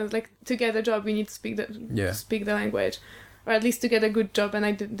language, to be honest. Like, to get a job, you need to speak the language. Or at least to get a good job, and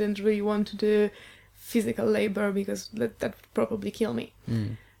I didn't really want to do physical labor because that would probably kill me.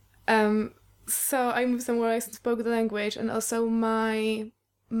 So I moved somewhere I spoke the language, and also my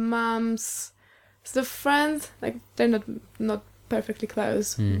mom's sort of friends, like, they're not perfectly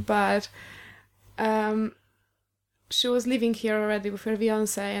close, but she was living here already with her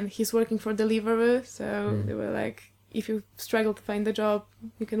fiancé, and he's working for Deliveroo, so they were like, if you struggle to find a job,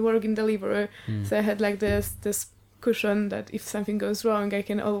 you can work in Deliveroo. So I had like this cushion that if something goes wrong, I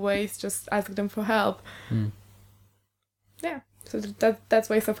can always just ask them for help. Yeah, so that's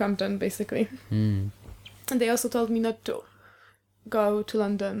why Southampton, basically. And they also told me not to go to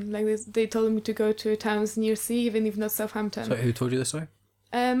London. Like, they told me to go to towns near sea, even if not Southampton. So who told you this? Sorry.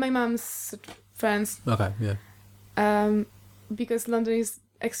 My mom's friends. Okay. Yeah. Because London is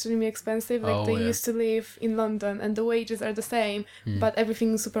extremely expensive. Like, they used to live in London, and the wages are the same, but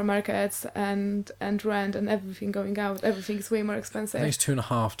everything, supermarkets and rent and everything going out, everything is way more expensive. I think it's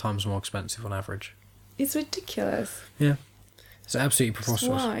 2.5 times more expensive on average. It's ridiculous. Yeah. It's absolutely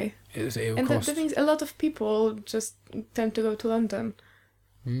preposterous. Why? It'll And cost. the thing is, a lot of people just tend to go to London.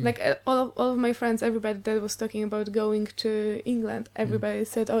 Like all of my friends, everybody that was talking about going to England, everybody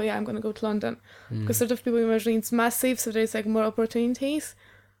said, "Oh yeah, I'm gonna go to London," because sort of people imagine it's massive, so there's like more opportunities,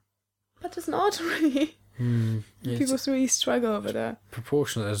 but it's not really. People It's really struggle over there.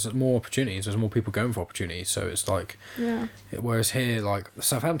 proportionate. There's more opportunities. There's more people going for opportunities. So it's like, Yeah. whereas here, like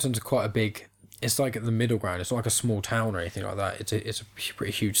Southampton's quite a big. It's like at the middle ground. It's not like a small town or anything like that. It's a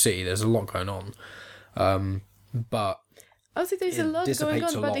pretty huge city. There's a lot going on, but Also, there's a it lot going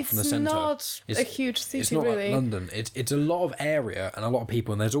dissipates a on, lot but from the it's centre. not a huge city, it's not really. like London. It's a lot of area and a lot of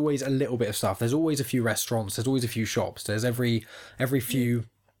people, and there's always a little bit of stuff. There's always a few restaurants. There's always a few shops. There's every few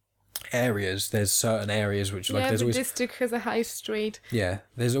areas. There's certain areas which like Yeah, there's every always district has a high street. yeah.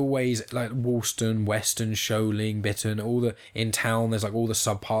 There's always like Woolston, Weston, Sholing, Bitton. All the in town. There's like all the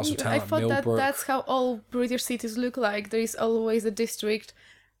sub parts of town. I Like thought that Millbrook. that's how all British cities look like. There is always a district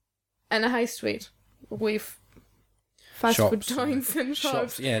and a high street with fast food Shops. joints and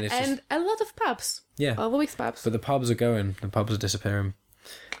shops. Yeah, and it's and a lot of pubs. yeah. Always pubs. But the pubs are going. The pubs are disappearing.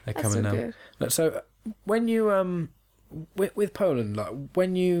 They're That's coming so down. good. Look, so when you with Poland, like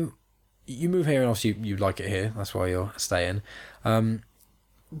when you move here and obviously you like it here, that's why you're staying.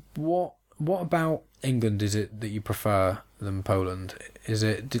 What about England is it that you prefer than Poland? Is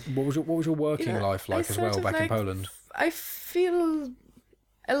it what was your working life like as well back in Poland? I feel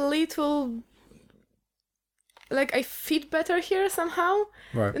a little like I fit better here somehow.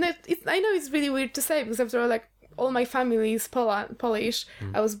 Right. And I know it's really weird to say because after all, like all my family is Polish.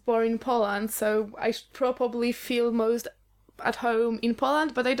 I was born in Poland, so I should probably feel most at home in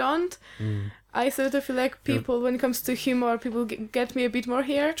Poland, but I don't. I sort of feel like people, when it comes to humor, people get me a bit more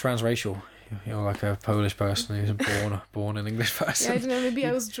here. Transracial. You're like a Polish person who's born an English Yeah, I person. don't know, maybe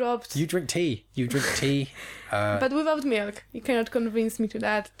I was dropped. You drink tea. But without milk. You cannot convince me to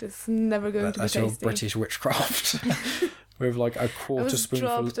that. It's never going to be That's your tasty. British witchcraft. With like a I quarter was spoonful.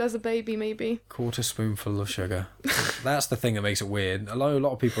 dropped as a baby, maybe. Quarter spoonful of sugar. That's the thing that makes it weird. A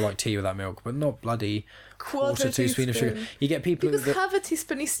lot of people like tea without milk, but not bloody quarter teaspoon of sugar. You get people Because who half a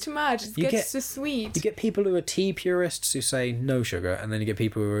teaspoon is too much. It You gets get- too sweet. you get people who are tea purists who say no sugar, and then you get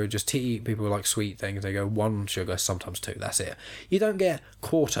people who are just tea people who like sweet things. They go 1 sugar, sometimes 2. That's it. You don't get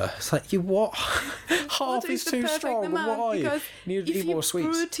quarter. It's like you what? Half Water is the too perfect strong. amount, Why? because You need if to eat you more sweets.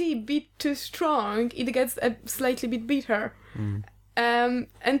 brew tea bit too strong, it gets a slightly bit bitter. And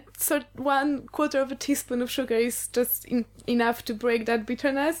so 1/4 of a teaspoon of sugar is just enough to break that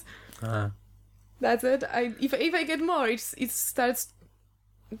bitterness. That's it. If I get more, it starts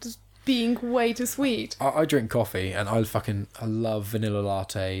just being way too sweet. I drink coffee, and I love vanilla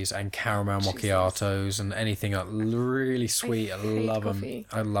lattes and caramel macchiatos and anything like really sweet. I hate love coffee.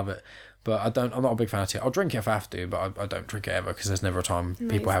 them. I love it. But I'm not a big fan of tea. I'll drink it if I have to, but I don't drink it ever because there's never a time No,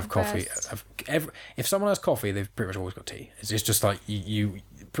 people it's have the coffee. best. If someone has coffee, they've pretty much always got tea. It's just like you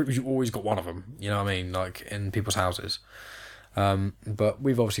pretty much always got one of them. You know what I mean? Like in people's houses. But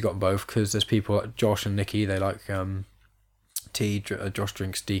we've obviously got both because there's people like Josh and Nikki. They like tea. Josh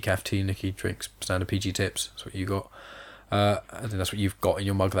drinks decaf tea. Nikki drinks standard PG tips. That's what you got. I think that's what you've got in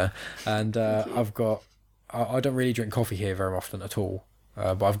your mug there. And I've got. I don't really drink coffee here very often at all.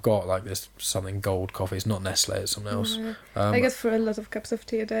 But I've got like this something gold coffee. It's not Nestle. It's something else. I get through a lot of cups of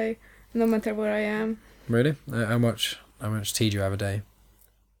tea a day, no matter where I am. Really? How much tea do you have a day?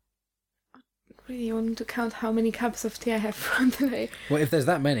 Really, you want to count how many cups of tea I have throughout the day? Well, if there's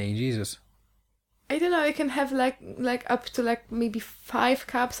that many, Jesus. I don't know. I can have like up to like maybe 5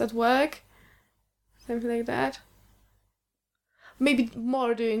 cups at work, something like that. Maybe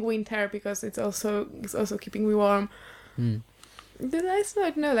more during winter because it's also keeping me warm. Then I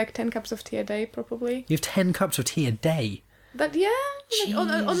don't know, like 10 cups of tea a day probably. You have 10 cups of tea a day. That like,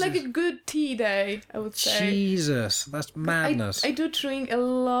 on like a good tea day, I would say. Jesus, that's madness. I do drink a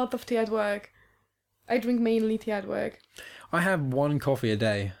lot of tea at work. I drink mainly tea at work. I have 1 coffee a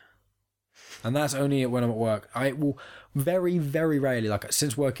day. And that's only when I'm at work. I will very, very rarely, like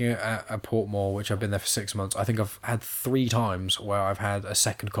since working at Portmore, which I've been there for 6 months, I think I've had 3 times where I've had a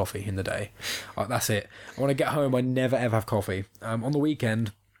second coffee in the day. That's it. When I get home, I never ever have coffee. On the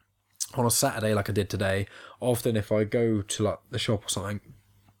weekend, on a Saturday like I did today, often if I go to like the shop or something,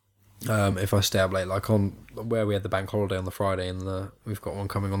 if I stay up late, like on where we had the bank holiday on the Friday and we've got one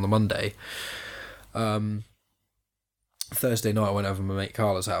coming on the Monday, Thursday night I went over to my mate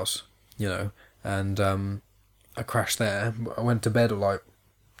Carla's house, you know, and I crashed there. I went to bed at like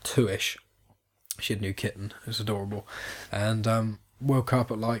 2ish. She had a new kitten. It was adorable. And woke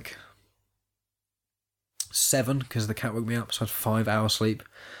up at like 7 because the cat woke me up, so I had 5 hours sleep.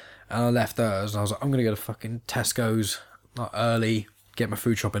 And I left hers and I was like, I'm going to go to fucking Tesco's like early get my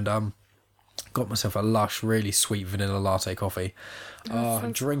food shopping done. Got myself a lush, really sweet vanilla latte coffee.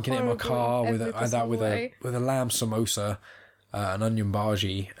 sounds Drinking it in my car horrible with in a, every I had that with possible a way. with a lamb samosa, an onion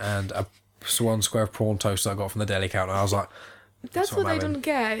bhaji, and a one square of prawn toast that I got from the deli counter. I was like, That's what what I'm I don't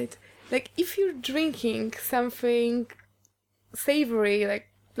get. Like, if you're drinking something savory,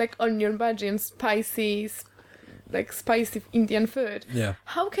 like onion bhaji and spicy Indian food, yeah,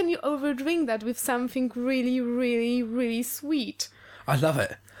 how can you overdrink that with something really, really, really sweet? I love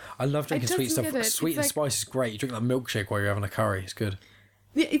it. I love drinking just sweet stuff. get it. Sweet It's and like- spicy is great. You drink that milkshake while you're having a curry. It's good.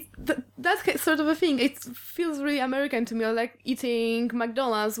 Yeah, that's sort of a thing. It feels really American to me, or like eating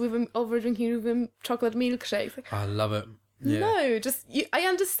McDonald's with overdrinking with a chocolate milkshake. Like, I love it. Yeah. no, I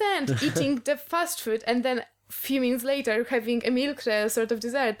understand eating the fast food and then a few minutes later having a milkshake sort of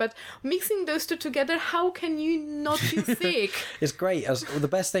dessert, but mixing those two together, how can you not feel sick? It's great. The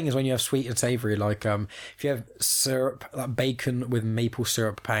best thing is when you have sweet and savoury, like if you have syrup, like bacon with maple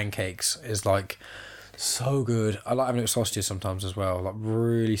syrup pancakes is like so good. I like having it with sausages sometimes as well, like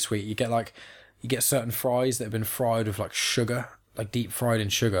really sweet. You get certain fries that have been fried with like sugar, like deep fried in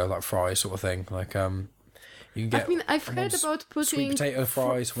sugar, like fries sort of thing. Like you can get. I've heard about putting sweet potato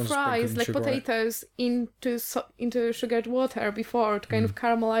fries, one's sprinkled in like sugar, right? potatoes into sugared water before to kind of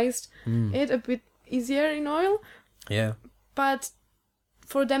caramelize it a bit easier in oil. Yeah, But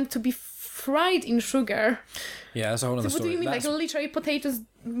for them to be fried in sugar, yeah, that's a whole other what story. do you mean? That's Like literally potatoes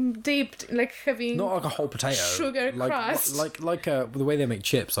dipped, like having not like a whole potato, sugar like crust. like the way they make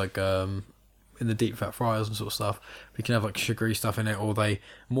chips, like in the deep fat fryers and sort of stuff. We can have like sugary stuff in it, or they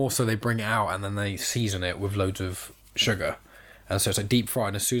bring it out and then they season it with loads of sugar, and so it's like deep fried.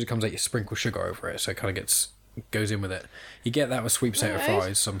 And as soon as it comes out, you sprinkle sugar over it, so it kind of goes in with it. You get that with sweet potato Right.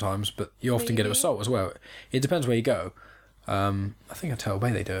 fries sometimes, but you often get it with salt as well. It depends where you go. I think I tell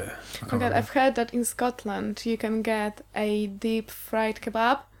Bay they do it. I can't Oh God, remember. I've heard that in Scotland you can get a deep fried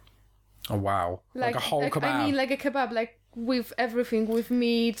kebab. Oh wow, like a whole kebab. I mean, like a kebab, like with everything, with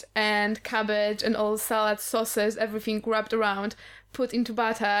meat and cabbage and all salad, sauces, everything wrapped around, put into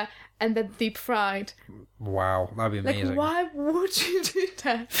butter, and then deep fried. Wow, that'd be Like, amazing. why would you do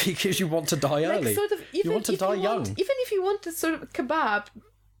that? Because you want to die early. Like, sort of, even you want to if die you young. even if you want to sort of kebab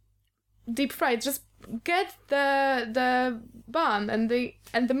deep fried, just get the bun and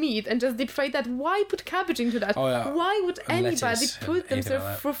the meat and just deep fry that. Why put cabbage into that? Oh, yeah. Why would And anybody lettuce put and anything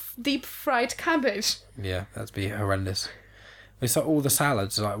themselves like for deep fried cabbage? Yeah, that'd be horrendous. It's like all the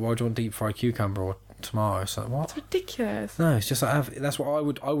salads, like, why do you want deep fried cucumber or tomato? It's like, what? Ridiculous. No, it's just like, that's what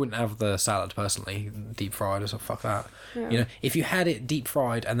I wouldn't have the salad personally, deep fried. So fuck that. Yeah. You know, if you had it deep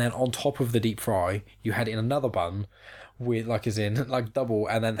fried and then on top of the deep fry, you had it in another bun with like double,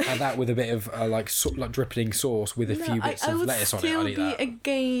 and then had that with a bit of like dripping sauce with a few bits I of would lettuce on it. still I'd eat be that.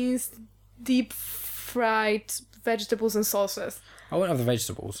 against deep fried vegetables and sauces. I wouldn't have the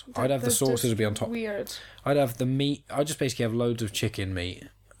vegetables. I'd have the That's sauces just would be on top. Weird. I'd have the meat. I'd just basically have loads of chicken meat,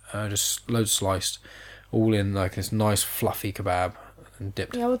 just loads sliced, all in like this nice fluffy kebab and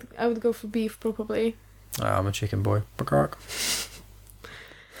dipped. Yeah, I would go for beef probably. I'm a chicken boy. Bakrak.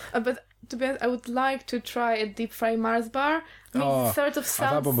 But to be honest, I would like to try a deep fried Mars bar. I mean, Oh, it sort of I've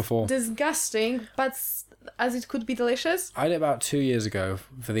had one sounds before. disgusting, but as it could be delicious. I had it about 2 years ago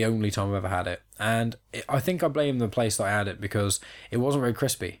for the only time I've ever had it, and I think I blame the place that I had it because it wasn't very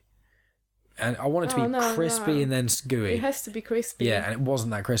crispy, and I wanted it to Oh, be no, crispy no. and then It gooey. has to be crispy. Yeah, and it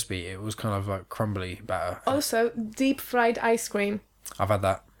wasn't that crispy. It was kind of like crumbly batter. Also, deep fried ice cream. I've had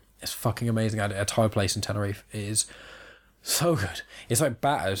that. It's fucking amazing. I had it at a Thai place in Tenerife. It is so good. It's like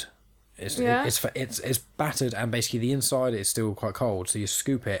battered. It's battered, and basically the inside is still quite cold. So you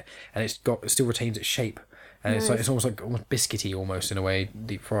scoop it, and it still retains its shape, and it's almost like almost biscuity almost in a way,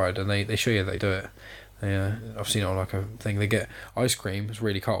 deep fried. And they show you they do it. I've seen it on like a thing. They get ice cream. It's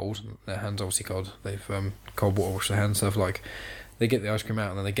really cold. Their hands obviously cold. They've cold water wash their hands. So like they get the ice cream out,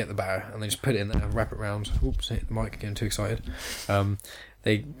 and then they get the batter, and they just put it in there and wrap it around. Oops, hit the mic, getting too excited.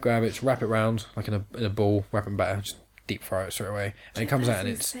 They grab it, wrap it round like in a ball, wrap it in batter, just deep fry it straight away, and it comes out, and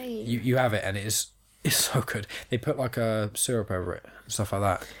That's it's insane. you have it, and it's so good. They put like a syrup over it and stuff like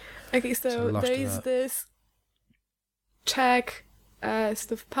that. Okay, So so lush there to is that. this Czech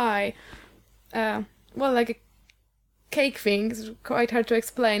stuff pie. Well, like a cake thing. It's quite hard to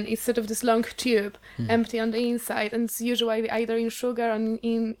explain. It's sort of this long tube, empty on the inside, and it's usually either in sugar or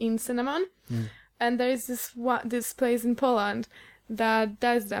in cinnamon. And there is this place in Poland that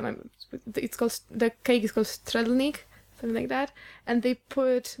does them. It's called, the cake is called strzelnik, something like that. And they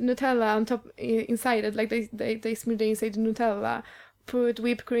put Nutella on top, inside it, like they smear the inside Nutella, put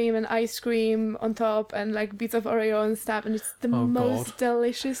whipped cream and ice cream on top, and like bits of Oreo and stuff, and it's the Oh, most God.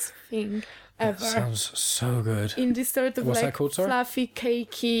 delicious thing ever. Sounds so good. In this sort of What's that like called, sorry? fluffy,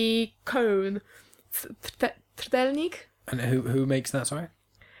 cakey cone. Trdelnik? And who makes that, sorry?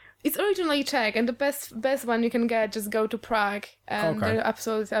 It's originally Czech, and the best one you can get, just go to Prague, and Okay. they're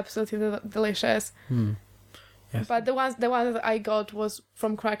absolutely delicious. Yes. But the one that I got was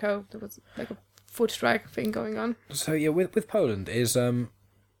from Krakow. There was like a food strike thing going on. So yeah, with Poland is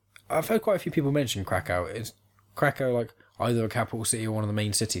I've heard quite a few people mention Krakow. Is Krakow like either a capital city or one of the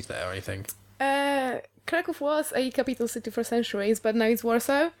main cities there, I think? Krakow was a capital city for centuries, but now it's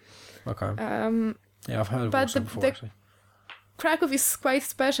Warsaw. Okay. Yeah, I've heard of but Warsaw the- before the- actually. Krakow is quite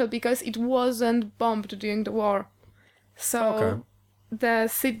special because it wasn't bombed during the war, so Okay.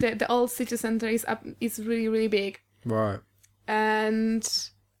 the old city center is really, really big, Right. and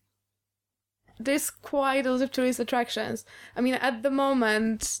there's quite a lot of tourist attractions. I mean, at the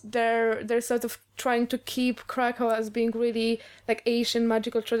moment, they're sort of trying to keep Krakow as being really like Asian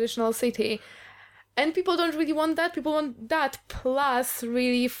magical traditional city. And people don't really want that. People want that plus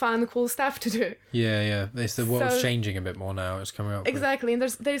really fun, cool stuff to do. Yeah. The world's So- changing a bit more now. It's coming up. with- Exactly. And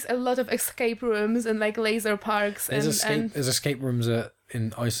there's a lot of escape rooms and like laser parks There's escape rooms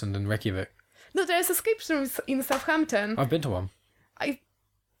in Iceland and Reykjavik. no, there's escape rooms in Southampton. I've been to one.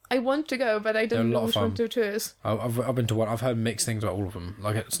 I want to go, but I They're a don't know lot of which one fun. to choose. I've been to one. I've heard mixed things about all of them.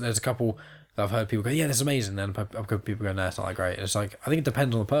 Like there's a couple that I've heard people go, yeah, this is amazing. Then I've heard people go, no, it's not that great. It's like I think it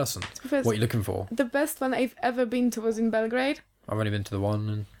depends on the person, Because what you're looking for. the best one I've ever been to was in Belgrade. I've only been to the one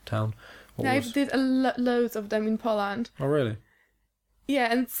in town. What I was- did loads of them in Poland. Oh really?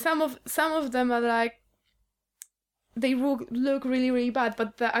 Yeah, and some of them are like they look really, really bad,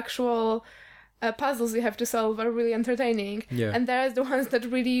 but the actual puzzles you have to solve are really entertaining. Yeah. And there's the ones that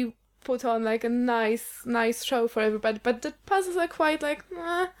really put on like a nice show for everybody. But the puzzles are quite like,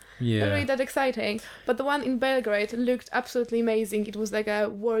 not really that exciting. But the one in Belgrade looked absolutely amazing. It was like a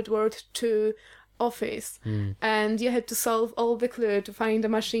World War II office, and you had to solve all the clue to find the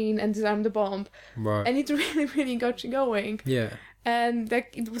machine and disarm the bomb. Right. And it really, really got you going. Yeah. And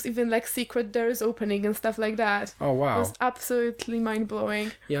like it was even like secret doors opening and stuff like that. Oh It wow. was absolutely mind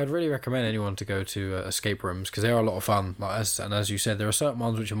blowing. Yeah, I'd really recommend anyone to go to escape rooms because they are a lot of fun. As you said, there are certain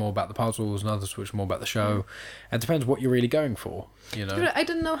ones which are more about the puzzles and others which are more about the show. It depends what you're really going for. You know. I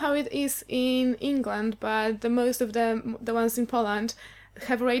don't know how it is in England, but the most of them, the ones in Poland,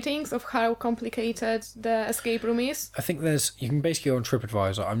 have ratings of how complicated the escape room is. I think you can basically go on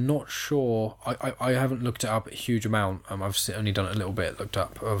TripAdvisor. I'm not sure. I haven't looked it up a huge amount. I've only done it a little bit, looked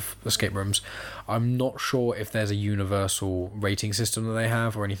up of escape rooms. I'm not sure if there's a universal rating system that they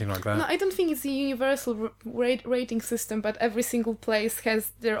have or anything like that. No, I don't think it's a universal rating system, but every single place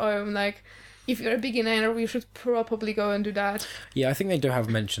has their own. Like, if you're a beginner, you should probably go and do that. Yeah, I think they do have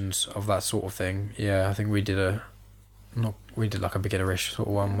mentions of that sort of thing. Yeah, I think we did like a beginnerish sort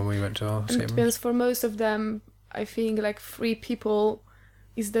of one when we went to our And escape to rooms. be honest, for most of them, I think like 3 people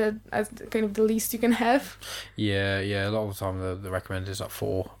is kind of the least you can have. Yeah. A lot of the time the recommended is like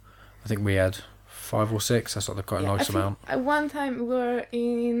 4. I think we had 5 or 6. That's like quite a nice I think amount. at one time we were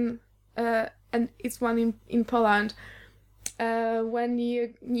in, and it's one in Poland. When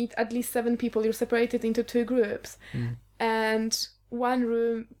you need at least 7 people, you're separated into 2 groups, and one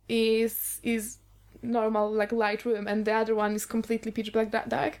room is normal like light room, and the other one is completely pitch black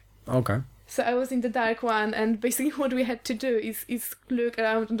dark. Okay. So I was in the dark one, and basically what we had to do is look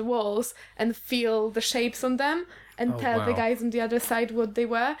around on the walls and feel the shapes on them, and Oh, tell the wow. guys on the other side what they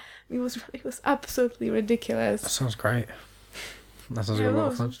were. It was absolutely ridiculous. That sounds great. That sounds Yeah, like a it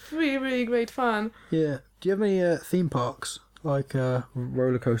lot of fun. was really, really great fun. Yeah. Do you have any theme parks like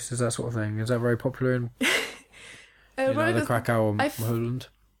roller coasters, that sort of thing? Is that very popular in either Krakow or I Poland?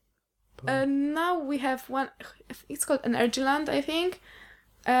 Now we have one. It's called Energyland, I think.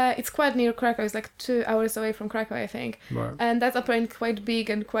 It's quite near Krakow. It's like 2 hours away from Krakow, I think. Right. And that's apparently quite big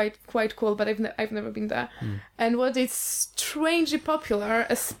and quite cool. But I've never been there. And what is strangely popular,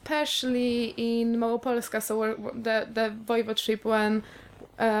 especially in Małopolska, so where the voivodeship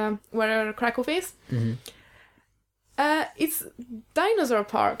where Krakow is. It's dinosaur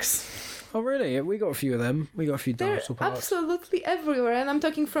parks. Oh really? Yeah, we got a few of them. We got a few They're dinosaur parks. absolutely everywhere, and I'm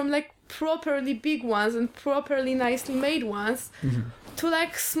talking from like properly big ones and properly nicely made ones to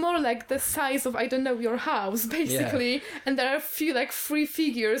like small, like the size of, I don't know, your house basically. And there are a few like 3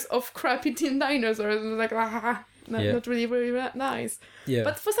 figures of crappy tin dinosaurs. And like not really very nice. Yeah.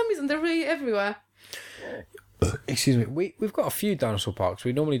 But for some reason they're really everywhere. Excuse me. We've got a few dinosaur parks.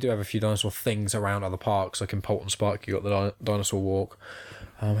 We normally do have a few dinosaur things around other parks, like in Polton Spark. You got the dinosaur walk.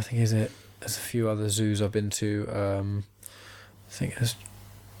 I think there's a few other zoos I've been to. I think there's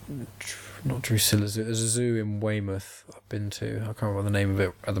not Drusilla Zoo. There's a zoo in Weymouth I've been to. I can't remember the name of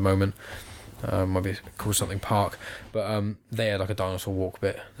it at the moment. Might be called something park. But they had like a dinosaur walk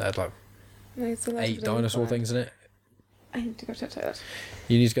bit. They had like No, it's a lot 8 of dinosaur fun. things in it. I need to go to the toilet.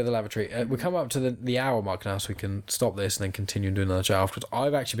 You need to go to the lavatory. We come up to the hour mark now, so we can stop this and then continue doing another chat afterwards.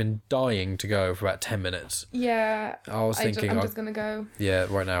 I've actually been dying to go for about 10 minutes. Yeah. I was thinking, I'm just gonna go. yeah,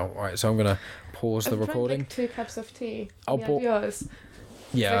 right now. Right, so I'm gonna pause the I've drank, recording. like 2 cups of tea. I'll Yeah, pour- yours.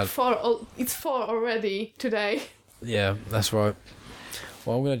 Yeah, Like 4. It's 4 already today. yeah, that's right.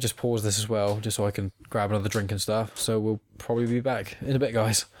 Well, I'm gonna just pause this as well, just so I can grab another drink and stuff. So we'll probably be back in a bit,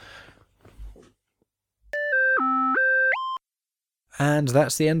 guys. And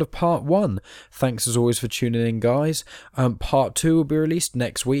that's the end of part 1. Thanks as always for tuning in, guys. Part 2 will be released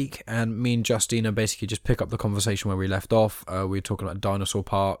next week, and me and Justina basically just pick up the conversation where we left off. We were talking about dinosaur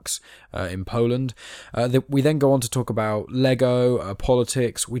parks in Poland. We then go on to talk about Lego,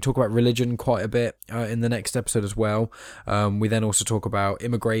 politics. We talk about religion quite a bit in the next episode as well. We then also talk about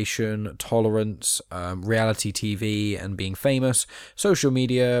immigration, tolerance, reality TV and being famous, social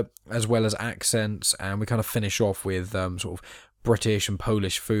media, as well as accents, and we kind of finish off with sort of British and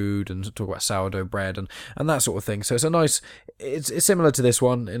Polish food and talk about sourdough bread and that sort of thing. So it's a nice, it's similar to this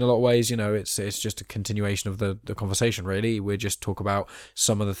one in a lot of ways. You know, it's just a continuation of the conversation, really. We just talk about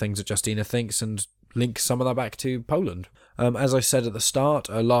some of the things that Justina thinks and link some of that back to Poland. As I said at the start,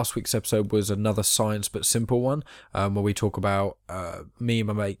 last week's episode was another science but simple one, where we talk about, me and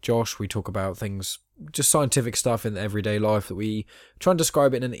my mate Josh, we talk about things, just scientific stuff in everyday life that we try and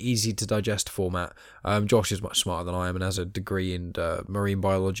describe it in an easy to digest format. Josh is much smarter than I am and has a degree in marine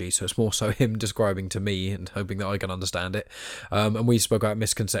biology, so it's more so him describing to me and hoping that I can understand it. And we spoke about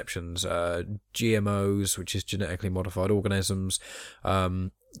misconceptions, GMOs, which is genetically modified organisms,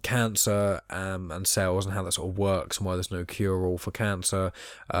 cancer and cells and how that sort of works and why there's no cure-all for cancer,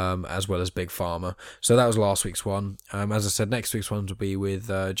 as well as Big Pharma. So that was last week's one. As I said, next week's one will be with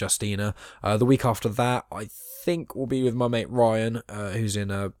Justina. The week after that, I think, will be with my mate Ryan, who's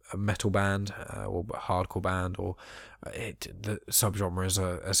in a metal band or a hardcore band, or the subgenres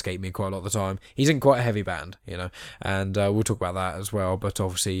escape me quite a lot of the time. He's in quite a heavy band, you know, and we'll talk about that as well. But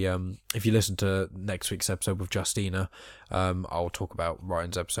obviously, if you listen to next week's episode with Justina, I'll talk about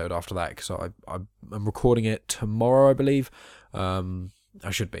Ryan's episode after that, because I'm recording it tomorrow, I believe.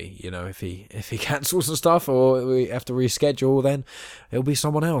 I should be, you know, if he cancels and stuff, or we have to reschedule, then it'll be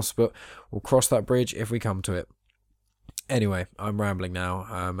someone else. But we'll cross that bridge if we come to it. Anyway, I'm rambling now,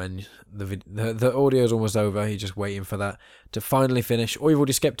 and the audio's almost over. You're just waiting for that to finally finish, or you've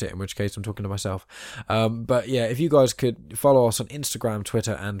already skipped it, in which case I'm talking to myself. But yeah, if you guys could follow us on Instagram,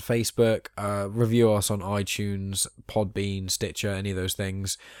 Twitter, and Facebook, review us on iTunes, Podbean, Stitcher, any of those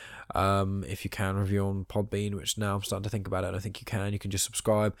things. If you can review on Podbean, which now I'm starting to think about it, I don't think you can just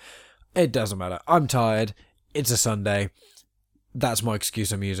subscribe. It doesn't matter. I'm tired. It's a Sunday. That's my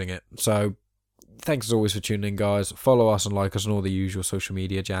excuse. I'm using it. So thanks as always for tuning in, guys. Follow us and like us on all the usual social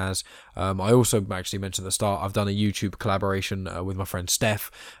media jazz. I also actually mentioned at the start, I've done a YouTube collaboration with my friend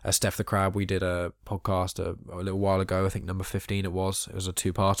Steph the Crab. We did a podcast a little while ago, I think number 15 it was a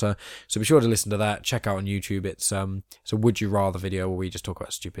 2-parter, so be sure to listen to that. Check out on YouTube. It's a would you rather video where we just talk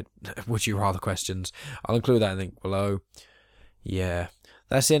about stupid would you rather questions. I'll include that in the link below. Yeah,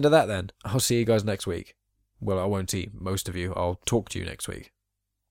 that's the end of that then. I'll see you guys next week. Well, I won't see most of you. I'll talk to you next week.